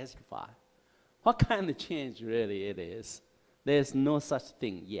to classify. What kind of change really it is? There's no such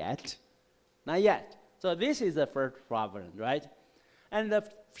thing yet. Not yet. So this is the first problem, right? And the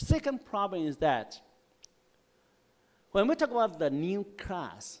second problem is that when we talk about the new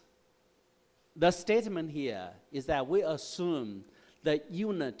class, the statement here is that we assume the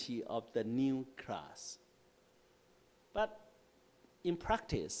unity of the new class. But in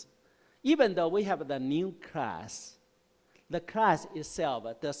practice, even though we have the new class, the class itself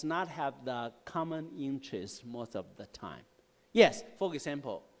does not have the common interest most of the time. Yes, for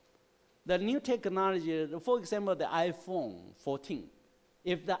example, the new technology, for example, the iPhone 14.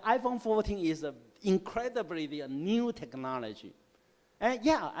 If the iPhone 14 is incredibly new technology, and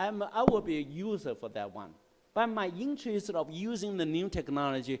yeah, I will be a user for that one. But my interest of using the new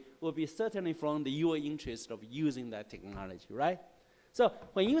technology will be certainly from your interest of using that technology, right? So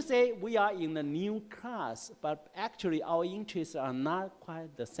when you say we are in the new class, but actually our interests are not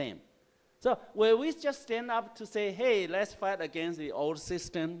quite the same. So will we just stand up to say, hey, let's fight against the old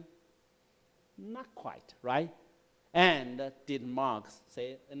system? Not quite, right? And did Marx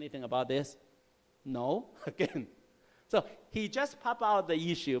say anything about this? No, again. So he just popped out the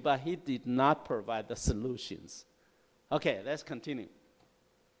issue, but he did not provide the solutions. Okay, let's continue.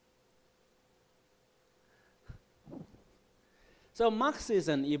 So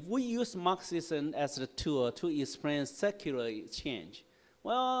Marxism, if we use Marxism as a tool to explain secular change,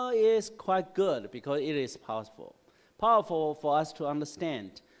 well, it's quite good because it is powerful. Powerful for us to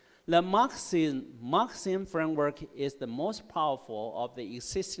understand. The Marxian framework is the most powerful of the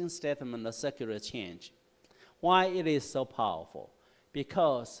existing statement of secular change. Why it is so powerful?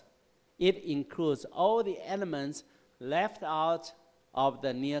 Because it includes all the elements left out of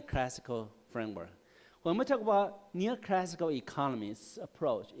the neoclassical framework. When we talk about neoclassical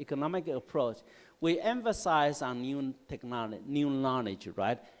economic approach, we emphasize on new technology, new knowledge,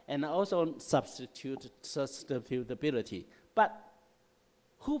 right? And also substitutability. But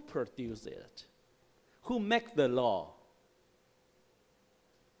who produces it? Who make the law?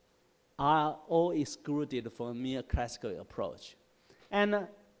 Are all excluded from neoclassical approach. And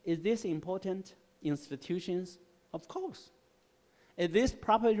is this important? Institutions? Of course. Is this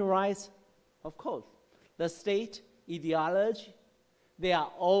property rights? Of course. The state, ideology, they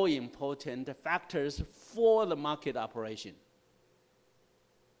are all important factors for the market operation.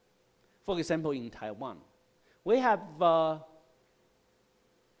 For example, in Taiwan, we have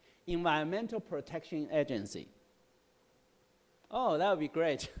Environmental Protection Agency. Oh, that would be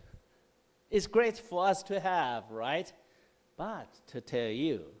great. It's great for us to have, right? But to tell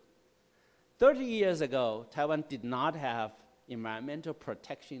you, 30 years ago, Taiwan did not have Environmental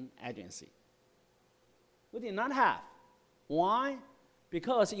Protection Agency. We did not have. Why?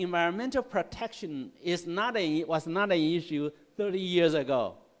 Because environmental protection was not an issue 30 years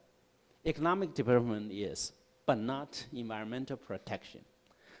ago. Economic development is, but not environmental protection.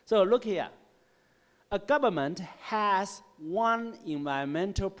 So look here. A government has one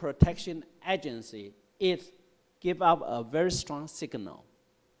environmental protection agency. It gives up a very strong signal.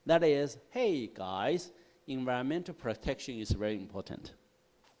 That is, hey guys, environmental protection is very important,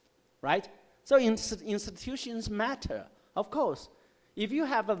 right? So institutions matter, of course. If you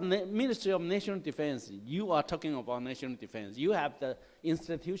have a Ministry of National Defense, you are talking about national defense. You have the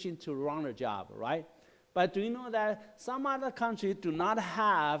institution to run the job, right? But do you know that some other countries do not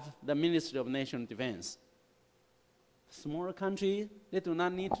have the Ministry of National Defense? Smaller countries, they do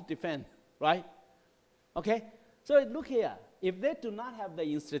not need to defend, right? Okay, so look here. If they do not have the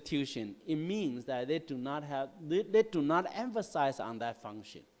institution, it means that they do not emphasize on that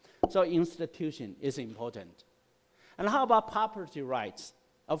function. So institution is important. And how about property rights?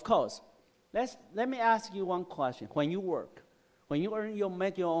 Of course. Let me ask you one question. When you work, when you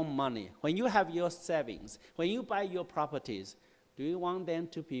make your own money, when you have your savings, when you buy your properties, do you want them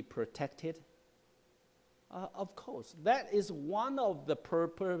to be protected? Of course. That is one of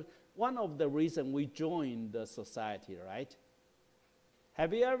the reasons we joined the society, right?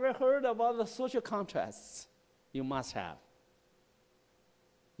 Have you ever heard about the social contracts? You must have.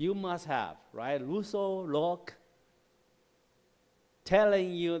 You must have, right? Rousseau, Locke,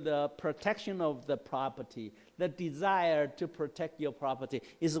 telling you the protection of the property, the desire to protect your property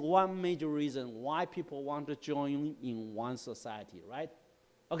is one major reason why people want to join in one society, right?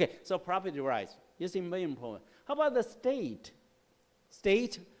 Okay, so property rights is very important. How about the state?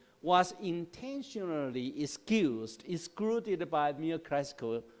 State was intentionally excluded by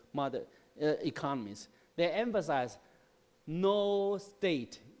neoclassical economists. They emphasize no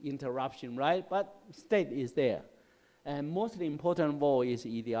state interruption, right? But state is there. And most important of all is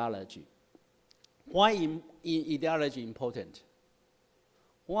ideology. Why ideology important?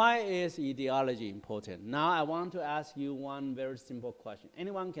 Why is ideology important? Now I want to ask you one very simple question.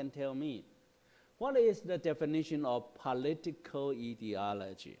 Anyone can tell me, what is the definition of political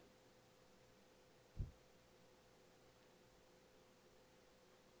ideology?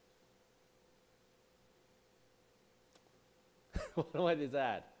 What is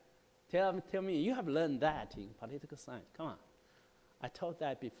that? Tell me, you have learned that in political science. Come on. I taught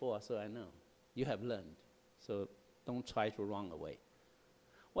that before, so I know. You have learned, so don't try to run away.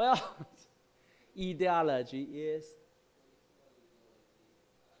 Well, ideology is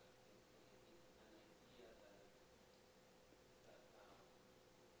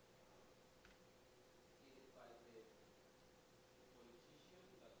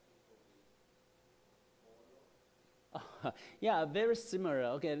yeah, very similar.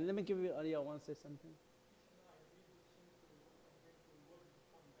 Okay, let me give you, you want to say something?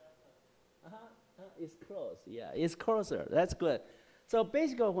 It's close, yeah, it's closer. That's good. So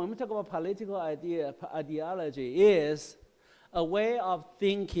basically, when we talk about political ideology is a way of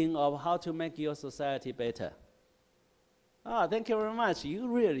thinking of how to make your society better. Thank you very much. You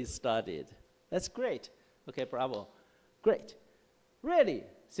really studied. That's great. Okay, bravo. Great. Really,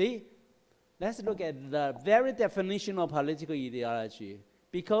 see? Let's look at the very definition of political ideology,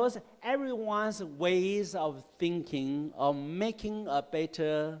 because everyone's ways of thinking of making a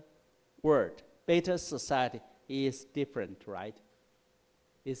better world, better society is different, right?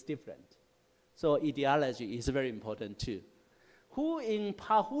 It's different. So ideology is very important too. Who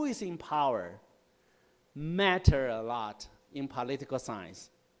is in power matter a lot in political science.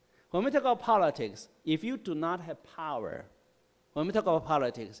 When we talk about politics, if you do not have power, when we talk about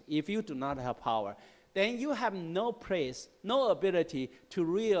politics, if you do not have power, then you have no place, no ability to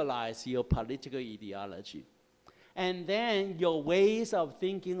realize your political ideology. And then your ways of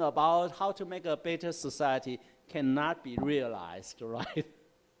thinking about how to make a better society cannot be realized, right?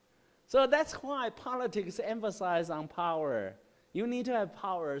 So that's why politics emphasize on power. You need to have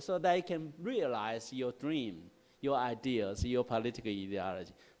power so that you can realize your dream, your ideas, your political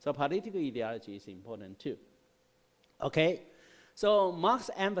ideology. So political ideology is important too. Okay? So Marx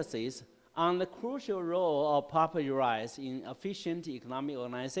emphasis on the crucial role of property rights in efficient economic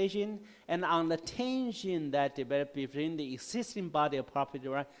organization and on the tension that developed between the existing body of property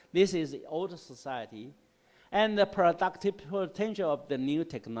rights, this is the old society, and the productive potential of the new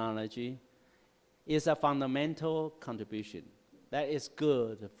technology is a fundamental contribution. That is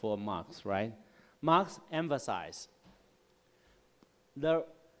good for Marx, right? Marx emphasized the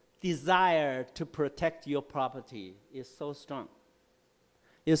desire to protect your property is so strong.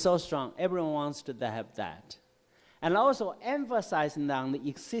 It's so strong. Everyone wants to have that. And also emphasizing on the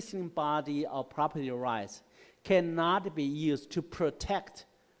existing body of property rights cannot be used to protect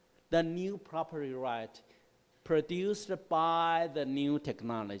the new property right produced by the new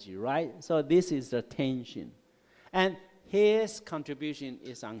technology, right? So this is the tension. And his contribution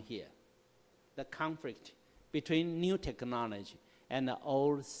is on here. The conflict between new technology and the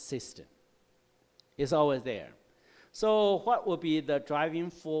old system is always there. So what would be the driving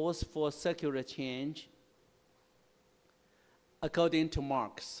force for circular change? According to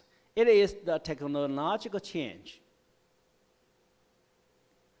Marx, it is the technological change.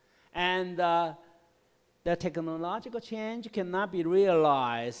 And the technological change cannot be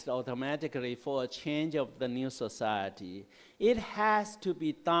realized automatically for a change of the new society. It has to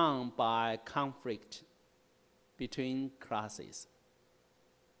be done by conflict between classes.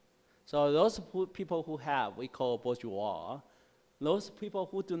 So those people who have, we call bourgeois. Those people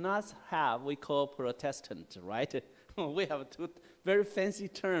who do not have, we call Protestant, right? We have two very fancy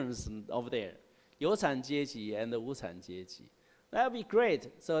terms over there. 有产阶级 and 无产阶级. That would be great.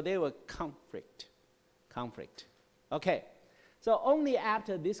 So they will conflict. Okay. So only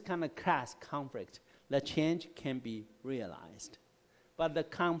after this kind of class conflict, the change can be realized. But the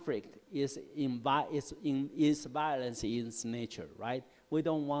conflict is violence in its nature, right? We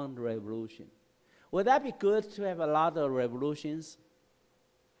don't want revolution. Would that be good to have a lot of revolutions?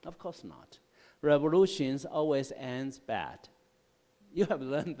 Of course not. Revolutions always ends bad. You have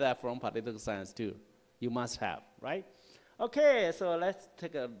learned that from political science too. You must have, right? Okay, so let's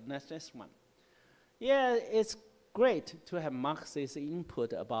take a next one. Yeah, it's great to have Marx's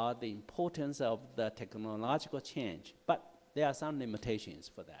input about the importance of the technological change, but there are some limitations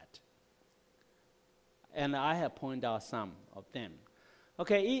for that. And I have pointed out some of them.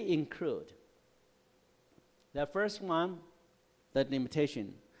 Okay, it includes the first one, the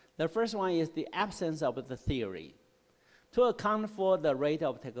limitation. The first one is the absence of the theory to account for the rate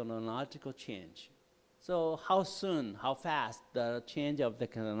of technological change. So how soon, how fast the change of the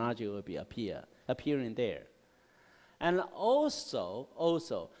technology will be appearing there. And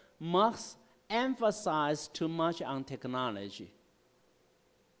also, Marx emphasized too much on technology,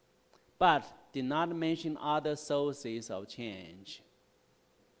 but did not mention other sources of change.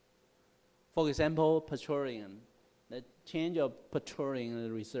 For example, petroleum, the change of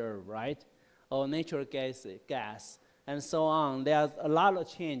petroleum reserve, right? Or natural gas, and so on. There's a lot of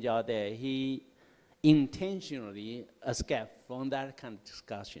change out there. He intentionally escaped from that kind of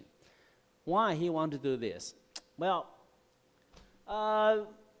discussion. Why he want to do this? Well,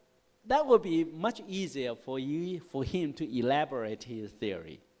 that would be much easier for him to elaborate his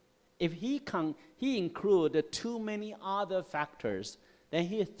theory. If he include too many other factors, then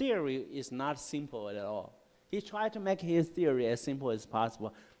his theory is not simple at all. He tried to make his theory as simple as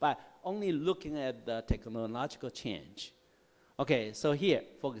possible by only looking at the technological change. Okay, so here,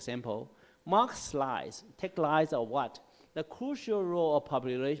 for example, Marx slides take lies of what? The crucial role of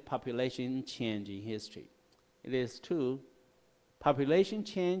population change in history. It is true. Population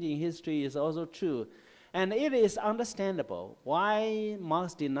change in history is also true. And it is understandable why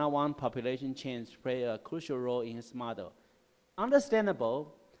Marx did not want population change to play a crucial role in his model.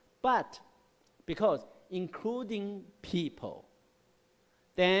 Understandable, but because including people,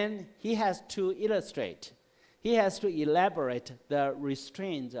 then he has to illustrate, he has to elaborate the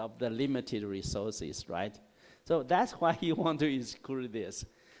restraints of the limited resources, right? So that's why he wants to exclude this.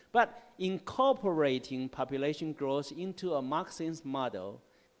 But incorporating population growth into a Marxist model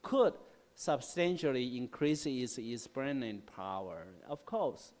could substantially increase its exponent power. Of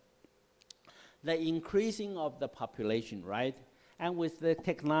course, the increasing of the population, right? And with the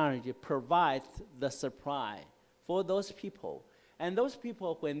technology provides the supply for those people. And those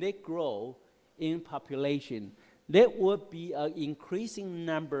people, when they grow in population, there would be an increasing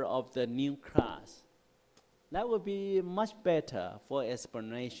number of the new class. That would be much better for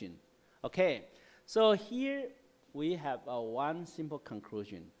explanation. Okay, so here we have one simple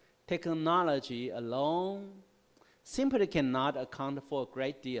conclusion. Technology alone simply cannot account for a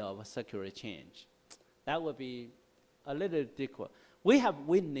great deal of circular change. That would be a little ridiculous. We have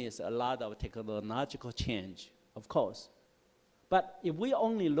witnessed a lot of technological change, of course. But if we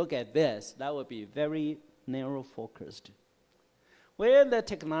only look at this, that would be very narrow-focused. Where the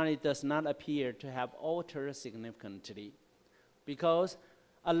technology does not appear to have altered significantly, because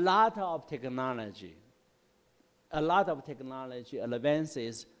a lot of technology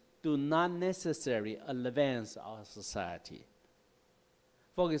advances do not necessarily advance our society.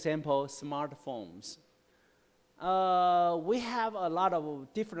 For example, smartphones. We have a lot of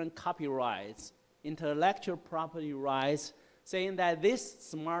different copyrights, intellectual property rights, saying that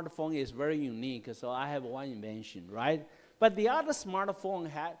this smartphone is very unique, so I have one invention, right? But the other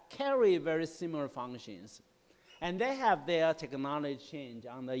smartphone carry very similar functions. And they have their technology change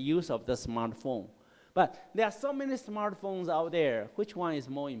on the use of the smartphone. But there are so many smartphones out there. Which one is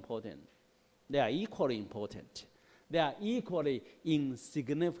more important? They are equally important. They are equally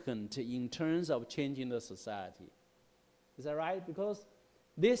insignificant in terms of changing the society. Is that right? Because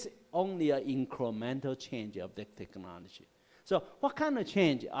this is only an incremental change of the technology. So what kind of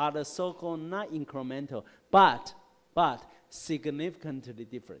change are the so-called not incremental, but significantly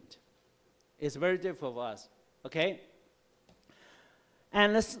different? It's very different for us, okay?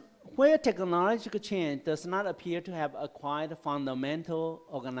 And where technological change does not appear to have acquired fundamental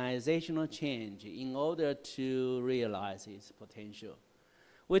organizational change in order to realize its potential.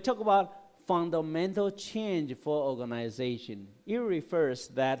 We talk about fundamental change for organization. It refers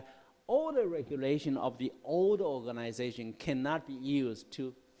that all the regulation of the old organization cannot be used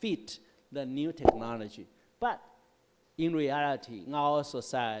to fit the new technology. But in reality, in our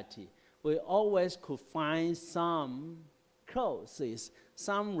society, we always could find some clauses,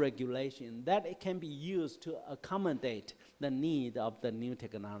 some regulation that it can be used to accommodate the need of the new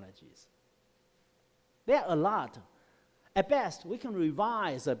technologies. There are a lot. At best, we can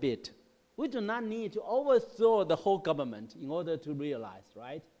revise a bit. We do not need to overthrow the whole government in order to realize,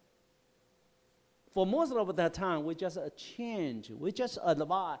 right? For most of the time, we just change, we just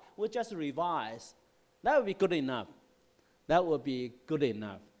advise, we just revise. That would be good enough. That would be good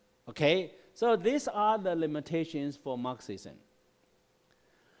enough, okay? So these are the limitations for Marxism.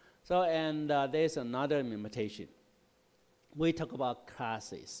 So, and there's another limitation. We talk about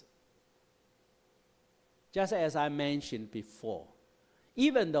classes. Just as I mentioned before,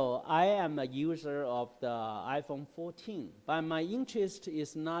 even though I am a user of the iPhone 14, but my interest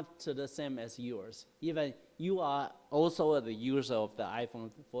is not the same as yours. Even you are also the user of the iPhone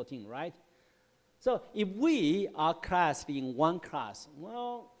 14, right? So if we are classed in one class,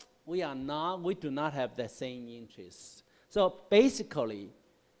 well, we do not have the same interests. So basically,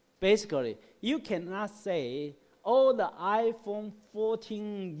 you cannot say all the iPhone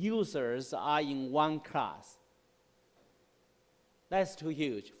 14 users are in one class. That's too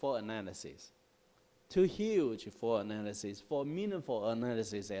huge for analysis. Too huge for analysis, for meaningful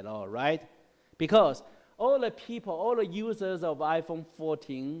analysis at all, right? Because all the people, all the users of iPhone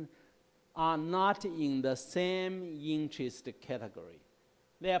 14 are not in the same interest category.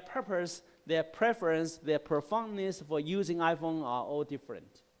 Their purpose, their preference, their profoundness for using iPhone are all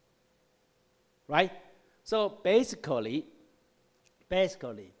different, right? So basically,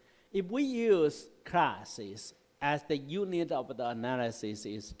 if we use classes as the unit of the analysis,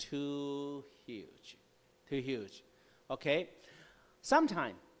 is too huge, okay?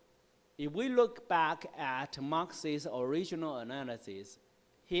 Sometimes, if we look back at Marx's original analysis,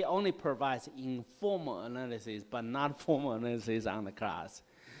 he only provides informal analysis, but not formal analysis on the class.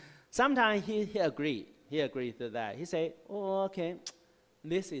 Sometimes he agreed to that. He said, oh, okay,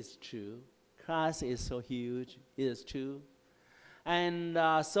 this is true. Class is so huge, it is true. And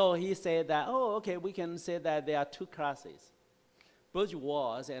so he said that, oh, okay, we can say that there are two classes,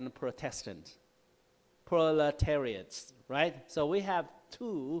 bourgeois and Protestant, proletariats, right? So we have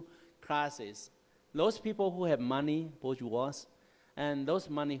two classes. Those people who have money, bourgeois, and those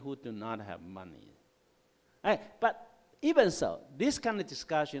money who do not have money. Right? But even so, this kind of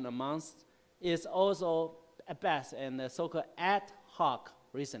discussion amongst is also at best and so-called ad hoc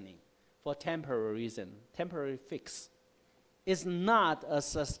reasoning for temporary reason, temporary fix. It's not a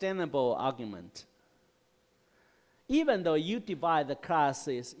sustainable argument. Even though you divide the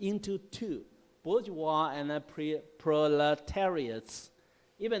classes into two, bourgeois and proletariats,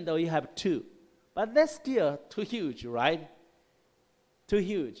 even though you have two, but that's still too huge, right? Too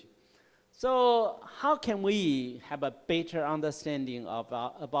huge. So how can we have a better understanding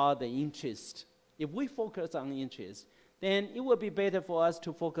about the interest? If we focus on interest, then it would be better for us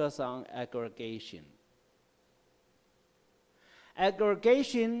to focus on aggregation.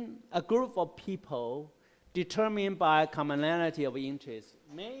 Aggregation, a group of people determined by commonality of interest,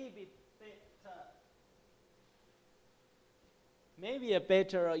 may be a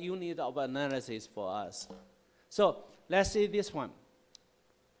better unit of analysis for us. So let's see this one.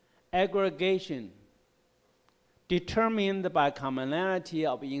 Aggregation, determined by commonality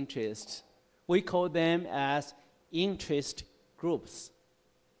of interest. We call them as interest groups.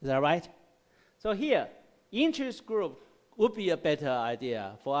 Is that right? So here, interest group would be a better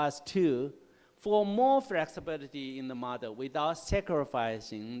idea for us too, for more flexibility in the model without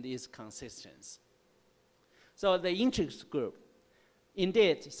sacrificing this consistency. So the interest group,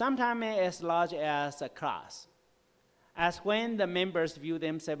 indeed, sometimes as large as a class, as when the members view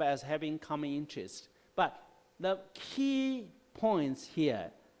themselves as having common interest. But the key points here,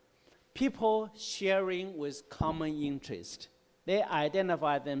 people sharing with common interest. they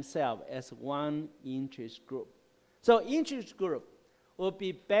identify themselves as one interest group. So interest group would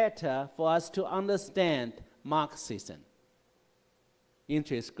be better for us to understand Marxism.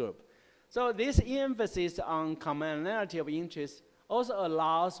 Interest group. So this emphasis on commonality of interest also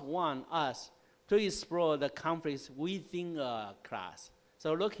allows us to explore the conflicts within a class.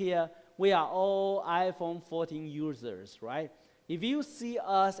 So look here, we are all iPhone 14 users, right? If you see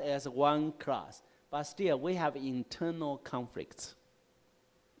us as one class, but still we have internal conflicts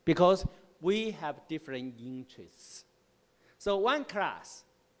because we have different interests. So one class,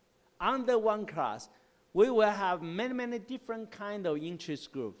 under one class, we will have many, many different kind of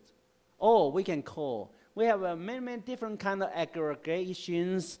interest groups. Or we can call, we have many, many different kind of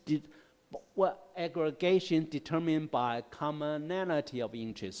aggregations, aggregation determined by commonality of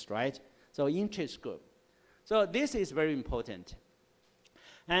interest, right? So interest group. So this is very important,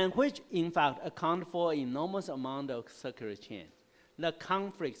 and which in fact account for enormous amount of circular change. The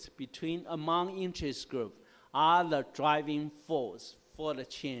conflicts among interest groups are the driving force for the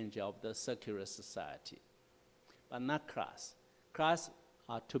change of the circular society, but not class. Class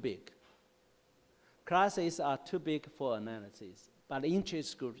are too big. Classes are too big for analysis, but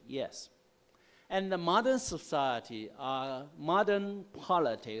interest groups, yes. And the modern society, modern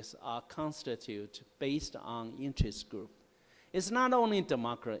politics are constituted based on interest group. It's not only in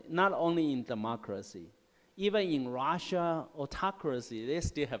democracy, even in Russia, autocracy, they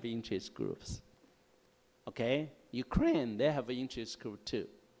still have interest groups. Okay, Ukraine, they have an interest group too.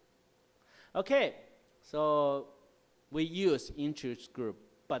 Okay, so we use interest group,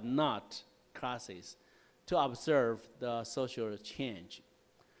 but not classes, to observe the social change.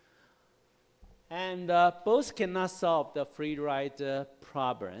 And both cannot solve the free rider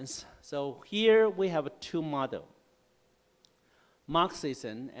problems. So here we have two models,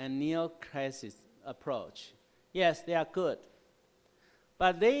 Marxism and neoclassicism approach. Yes, they are good,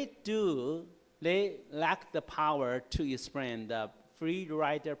 but they lack the power to explain the free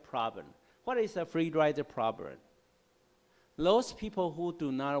rider problem. What is a free rider problem? Those people who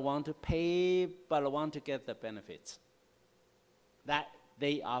do not want to pay but want to get the benefits, that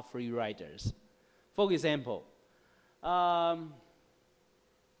they are free riders. For example, the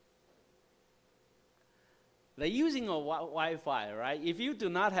using of Wi-Fi, right? If you do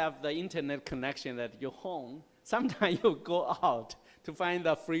not have the internet connection at your home, sometimes you go out to find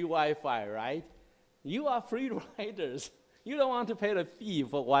the free Wi-Fi, right? You are free riders. You don't want to pay the fee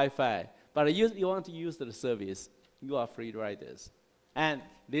for Wi-Fi, but you want to use the service. You are free riders. And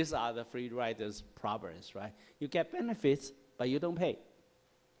these are the free riders' problems, right? You get benefits, but you don't pay.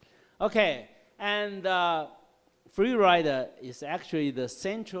 Okay, and free rider is actually the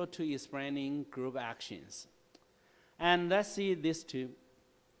central to explaining group actions. And let's see this two.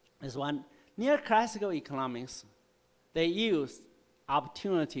 This one, neoclassical economics, they use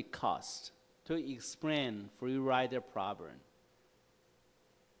opportunity cost to explain free rider problem.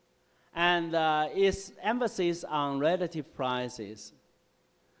 And its emphasis on relative prices.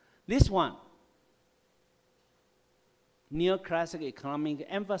 This one, neoclassical economic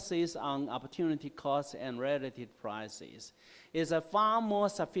emphasis on opportunity cost and relative prices, is a far more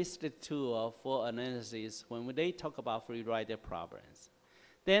sophisticated tool for analysis when they talk about free rider problems.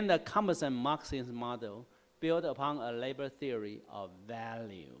 Then the cumbersome Marxist model built upon a labor theory of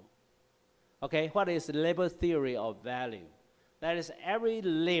value. Okay, what is labor theory of value? That is, every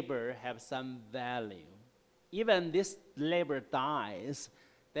labor has some value. Even this labor dies,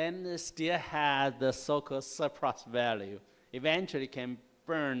 then it still has the so-called surplus value. Eventually can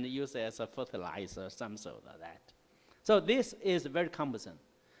burn, used as a fertilizer, some sort of that. So this is very cumbersome.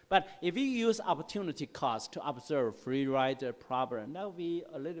 But if you use opportunity cost to observe free rider problem, that will be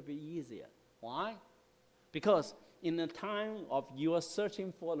a little bit easier. Why? Because in the time of you are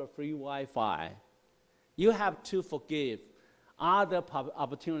searching for the free Wi-Fi, you have to forgive other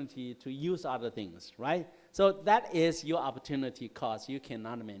opportunity to use other things, right? So that is your opportunity cost you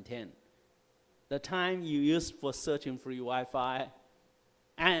cannot maintain. The time you use for searching free Wi-Fi,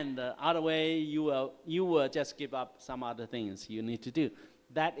 and the other way you will just give up some other things you need to do.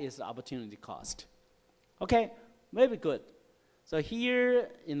 That is opportunity cost. Okay, very good. So here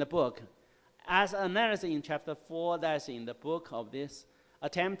in the book, as analysis in chapter 4, that's in the book of this,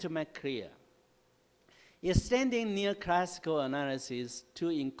 attempt to make clear. Extending neoclassical analysis to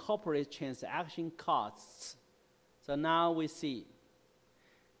incorporate transaction costs. So now we see,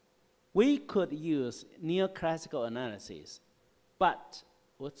 we could use neoclassical analysis, but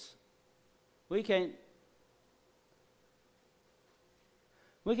we can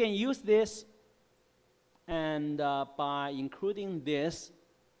use this, and by including this,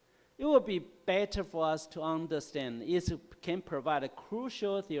 it would be better for us to understand it can provide a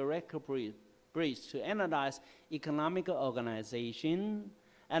crucial theoretical bridge to analyze economic organization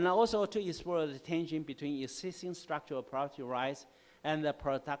and also to explore the tension between existing structural property rights and the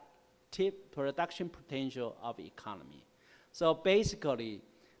production potential of economy. So basically,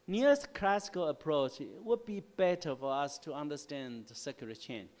 neoclassical approach would be better for us to understand the circular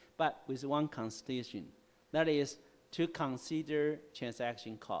change, but with one condition, that is to consider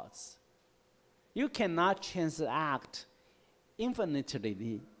transaction costs. You cannot transact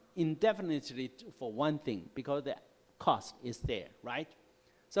infinitely, indefinitely for one thing because the cost is there, right?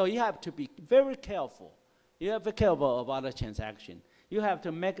 So you have to be very careful. You have to be careful about the transaction. You have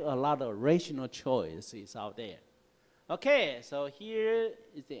to make a lot of rational choices out there. Okay, so here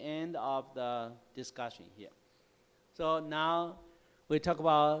is the end of the discussion here. So now we talk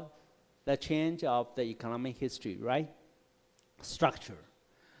about the change of the economic history, right? Structure.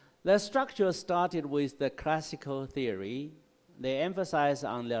 The structure started with the classical theory. They emphasize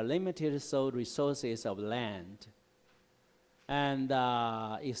on the limited soil resources of land and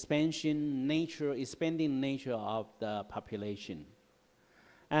expanding nature of the population.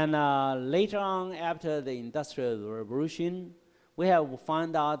 And later on, after the Industrial Revolution, we have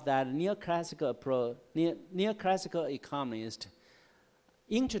found out that neoclassical economists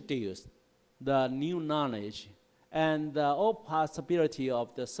introduced the new knowledge and all possibility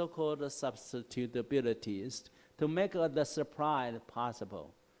of the so-called substitutabilities to make the supply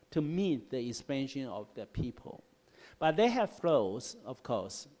possible to meet the expansion of the people. But they have flaws, of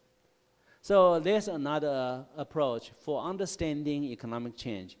course. So there's another approach for understanding economic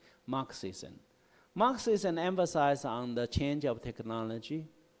change, Marxism. Marxism emphasizes on the change of technology.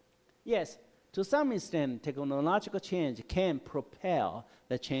 Yes, to some extent, technological change can propel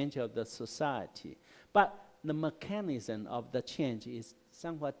the change of the society, but the mechanism of the change is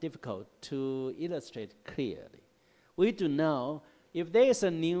somewhat difficult to illustrate clearly. We do know if there is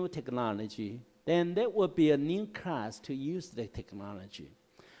a new technology, then there will be a new class to use the technology.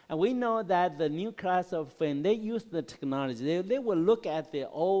 And we know that the new class of, when they use the technology, they will look at the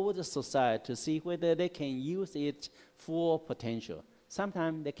old society to see whether they can use it full potential.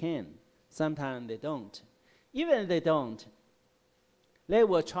 Sometimes they can, sometimes they don't. Even if they don't, they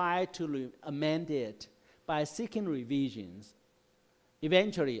will try to amend it by seeking revisions.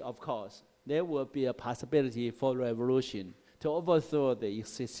 Eventually, of course, there will be a possibility for revolution to overthrow the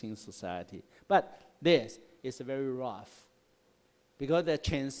existing society. But this is very rough, because the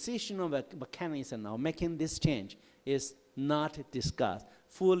transitional mechanism of making this change is not discussed,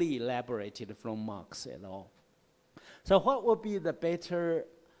 fully elaborated from Marx at all. So what would be the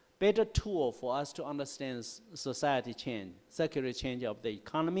better tool for us to understand society change, circular change of the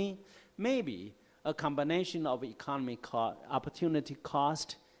economy? Maybe a combination of economic opportunity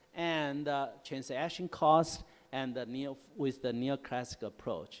cost and transaction cost and with the neoclassical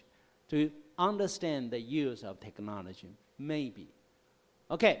approach to understand the use of technology, maybe.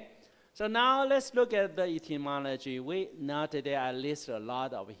 Okay, so now let's look at the etymology. Now today I list a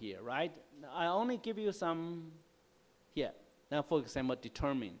lot over here, right? I only give you some here. Now, for example,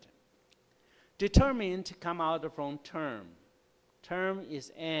 determined. Determined come out from term. Term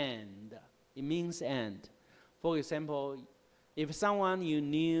is end. It means end. For example, if someone you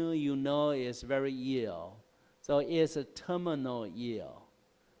know is very ill, so it's a terminal ill.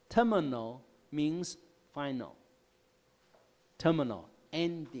 Terminal means final. Terminal,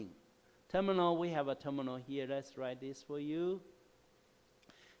 ending. Terminal, we have a terminal here. Let's write this for you.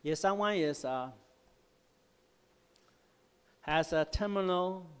 If someone has a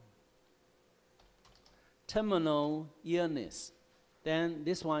terminal illness, then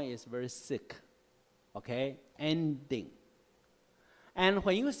this one is very sick, okay? Ending. And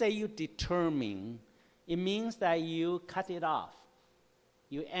when you say you determine, it means that you cut it off.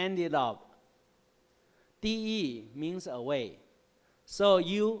 You end it up. DE means away. So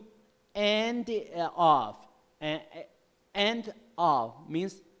you end it off. And end off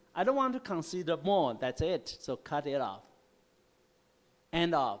means I don't want to consider more, that's it, so cut it off.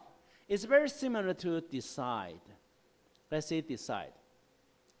 End off. It's very similar to decide. Let's say decide.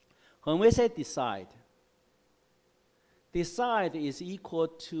 When we say decide, decide is equal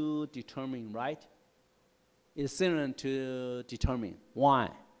to determine, right? It's similar to determine. Why?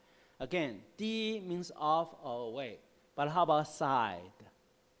 Again, D means off or away. But how about side?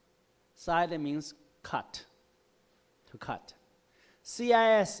 Side means cut, to cut.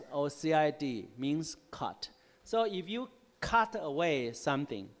 CIS or CID means cut. So if you cut away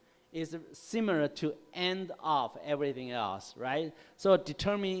something, it's similar to end off everything else, right? So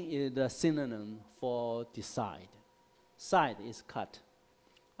determine is the synonym for decide. Side is cut.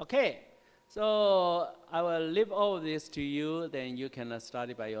 Okay, so I will leave all this to you, then you can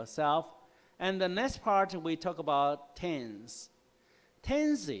study by yourself. And the next part, we talk about tense.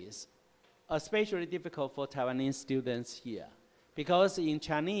 Tenses are especially difficult for Taiwanese students here, because in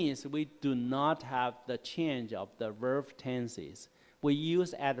Chinese, we do not have the change of the verb tenses. We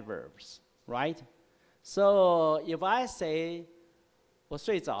use adverbs, right? So if I say, 我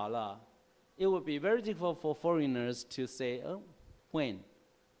睡着了, it would be very difficult for foreigners to say, oh, when?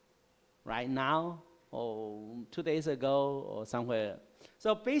 Right now, or 2 days ago, or somewhere.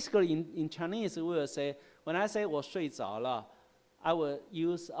 So basically in Chinese, we will say, when I say 我睡着了, I will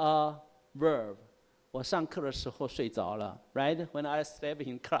use a verb. 我上课的时候睡着了, right? When I step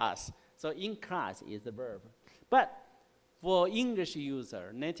in class. So in class is the verb. But for English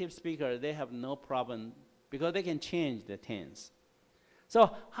user, native speaker, they have no problem because they can change the tense. So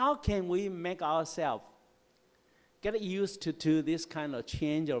how can we make ourselves get used to this kind of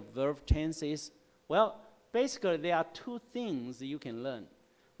change of verb tenses? Well, basically there are two things you can learn.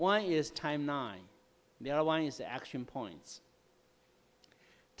 One is timeline. The other one is the action points.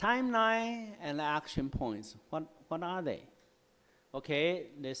 Timeline and action points, what are they? Okay,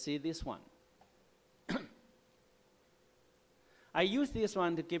 let's see this one. I use this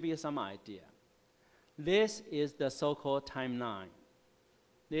one to give you some idea. This is the so-called timeline.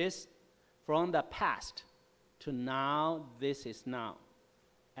 This, from the past to now, this is now,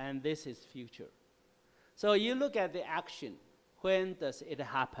 and this is future. So you look at the action. When does it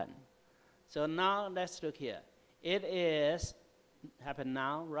happen? So now let's look here. It is happen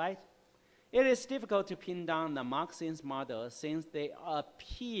now, right? It is difficult to pin down the Marxian model since they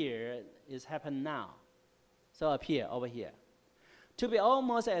appear is happen now. So appear over here. To be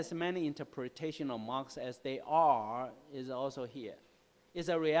almost as many interpretations of Marx as they are is also here. It's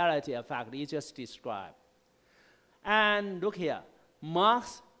a reality, a fact. It's just described. And look here.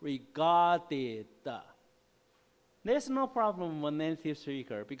 Marx regarded. There's no problem with native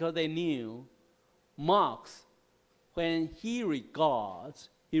speaker because they knew Marx, when he regarded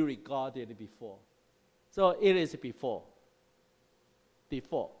before. So it is before.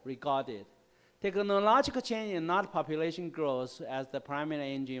 Before, regarded. Technological change is not population growth as the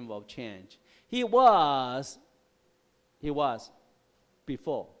primary engine of change. He was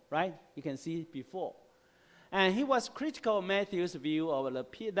before, right? You can see before. And he was critical of Matthew's view of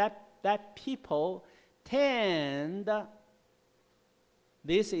that people tend,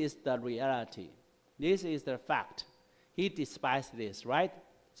 this is the reality. This is the fact. He despised this, right?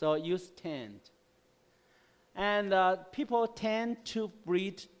 So use tend. And people tend to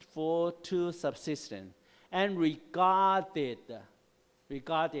breed to subsistence and regarded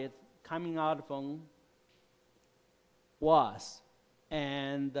coming out from was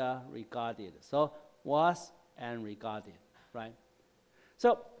and regarded. So was and regarded, right?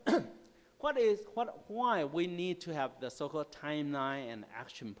 So why we need to have the so-called timeline and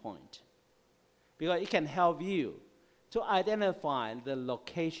action point? Because it can help you to identify the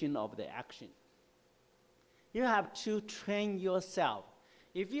location of the action. You have to train yourself.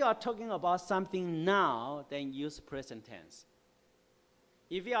 If you are talking about something now, then use present tense.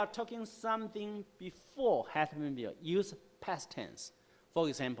 If you are talking something before happened, use past tense. For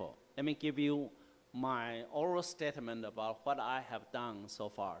example, let me give you my oral statement about what I have done so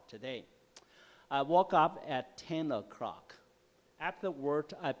far today. I woke up at 10 o'clock.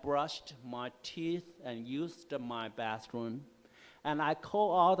 Afterward, I brushed my teeth and used my bathroom. And I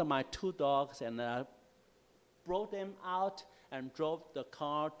called out my 2 dogs and brought them out and drove the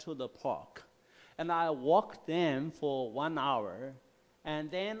car to the park. And I walked them for 1 hour.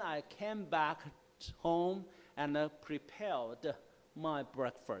 And then I came back home and prepared my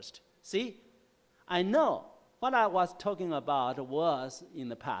breakfast. See, I know what I was talking about was in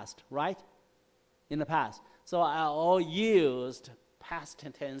the past, right? In the past. So I all used past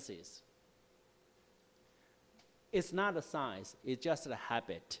tenses. It's not a science, it's just a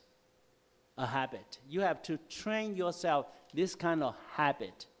habit. A habit. You have to train yourself this kind of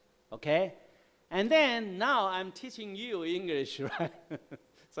habit, okay? And then now I'm teaching you English, right?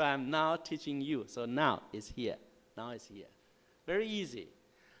 So I'm now teaching you. So now it's here. Now it's here. Very easy.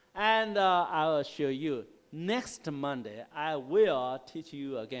 And I will show you. Next Monday, I will teach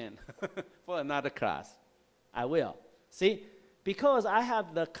you again for another class. I will. See? Because I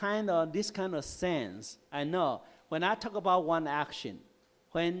have this kind of sense. I know when I talk about one action,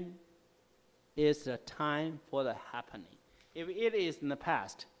 when is the time for the happening. If it is in the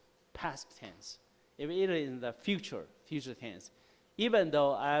past, past tense. If it is in the future, future tense. Even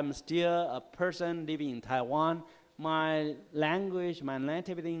though I'm still a person living in Taiwan, my language, my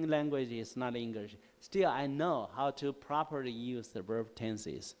native language is not English. still I know how to properly use the verb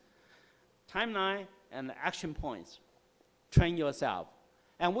tenses. Timeline and action points. Train yourself.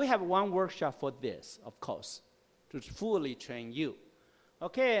 And we have one workshop for this, of course, to fully train you.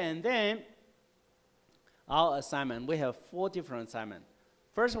 Okay, and then our assignment, we have 4 different assignments.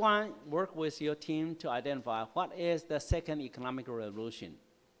 First one, work with your team to identify what is the second economic revolution.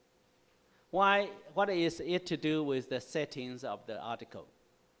 What is it to do with the settings of the article?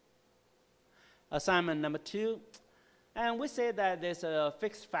 Assignment number 2, and we say that there's a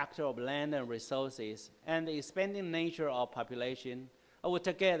fixed factor of land and resources, and the expanding nature of population will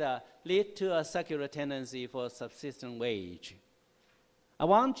together lead to a circular tendency for subsistence wage. I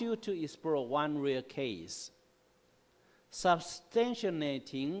want you to explore one real case,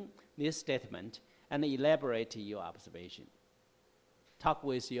 substantiating this statement and elaborate your observation. Talk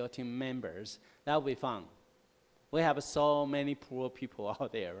with your team members. That will be fun. We have so many poor people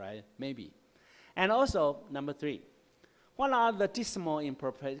out there, right? Maybe. And also, number 3, what are the dismal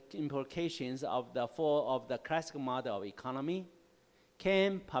implications of the fall of the classical model of economy?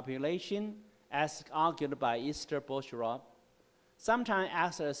 Can population, as argued by Easter bourgeois, sometimes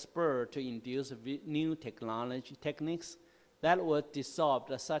acts as a spur to induce new techniques that would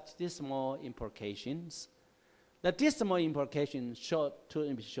dissolve such dismal implications? The dismal implication,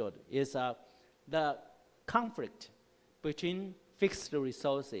 to be short, is the conflict between fixed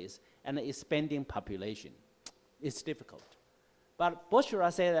resources and expanding population. It's difficult. But bourgeois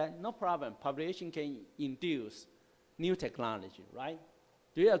say that no problem, population can induce new technology, right?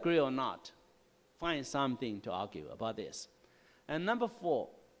 Do you agree or not? Find something to argue about this. And number 4,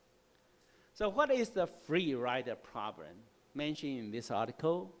 so what is the free rider problem mentioned in this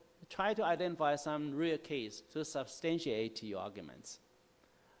article? Try to identify some real case to substantiate your arguments.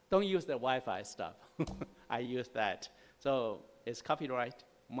 Don't use the Wi-Fi stuff. I use that. So it's copyright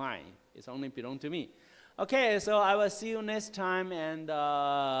mine. It's only belong to me. Okay, so I will see you next time, and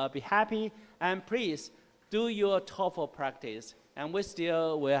be happy. And please do your TOEFL practice. And we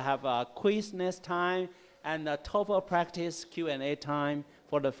still will have a quiz next time and a TOEFL practice Q&A time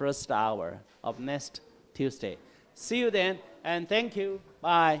for the first hour of next Tuesday. See you then, and thank you.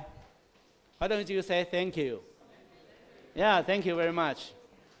 Bye. Why don't you say thank you? Yeah, thank you very much.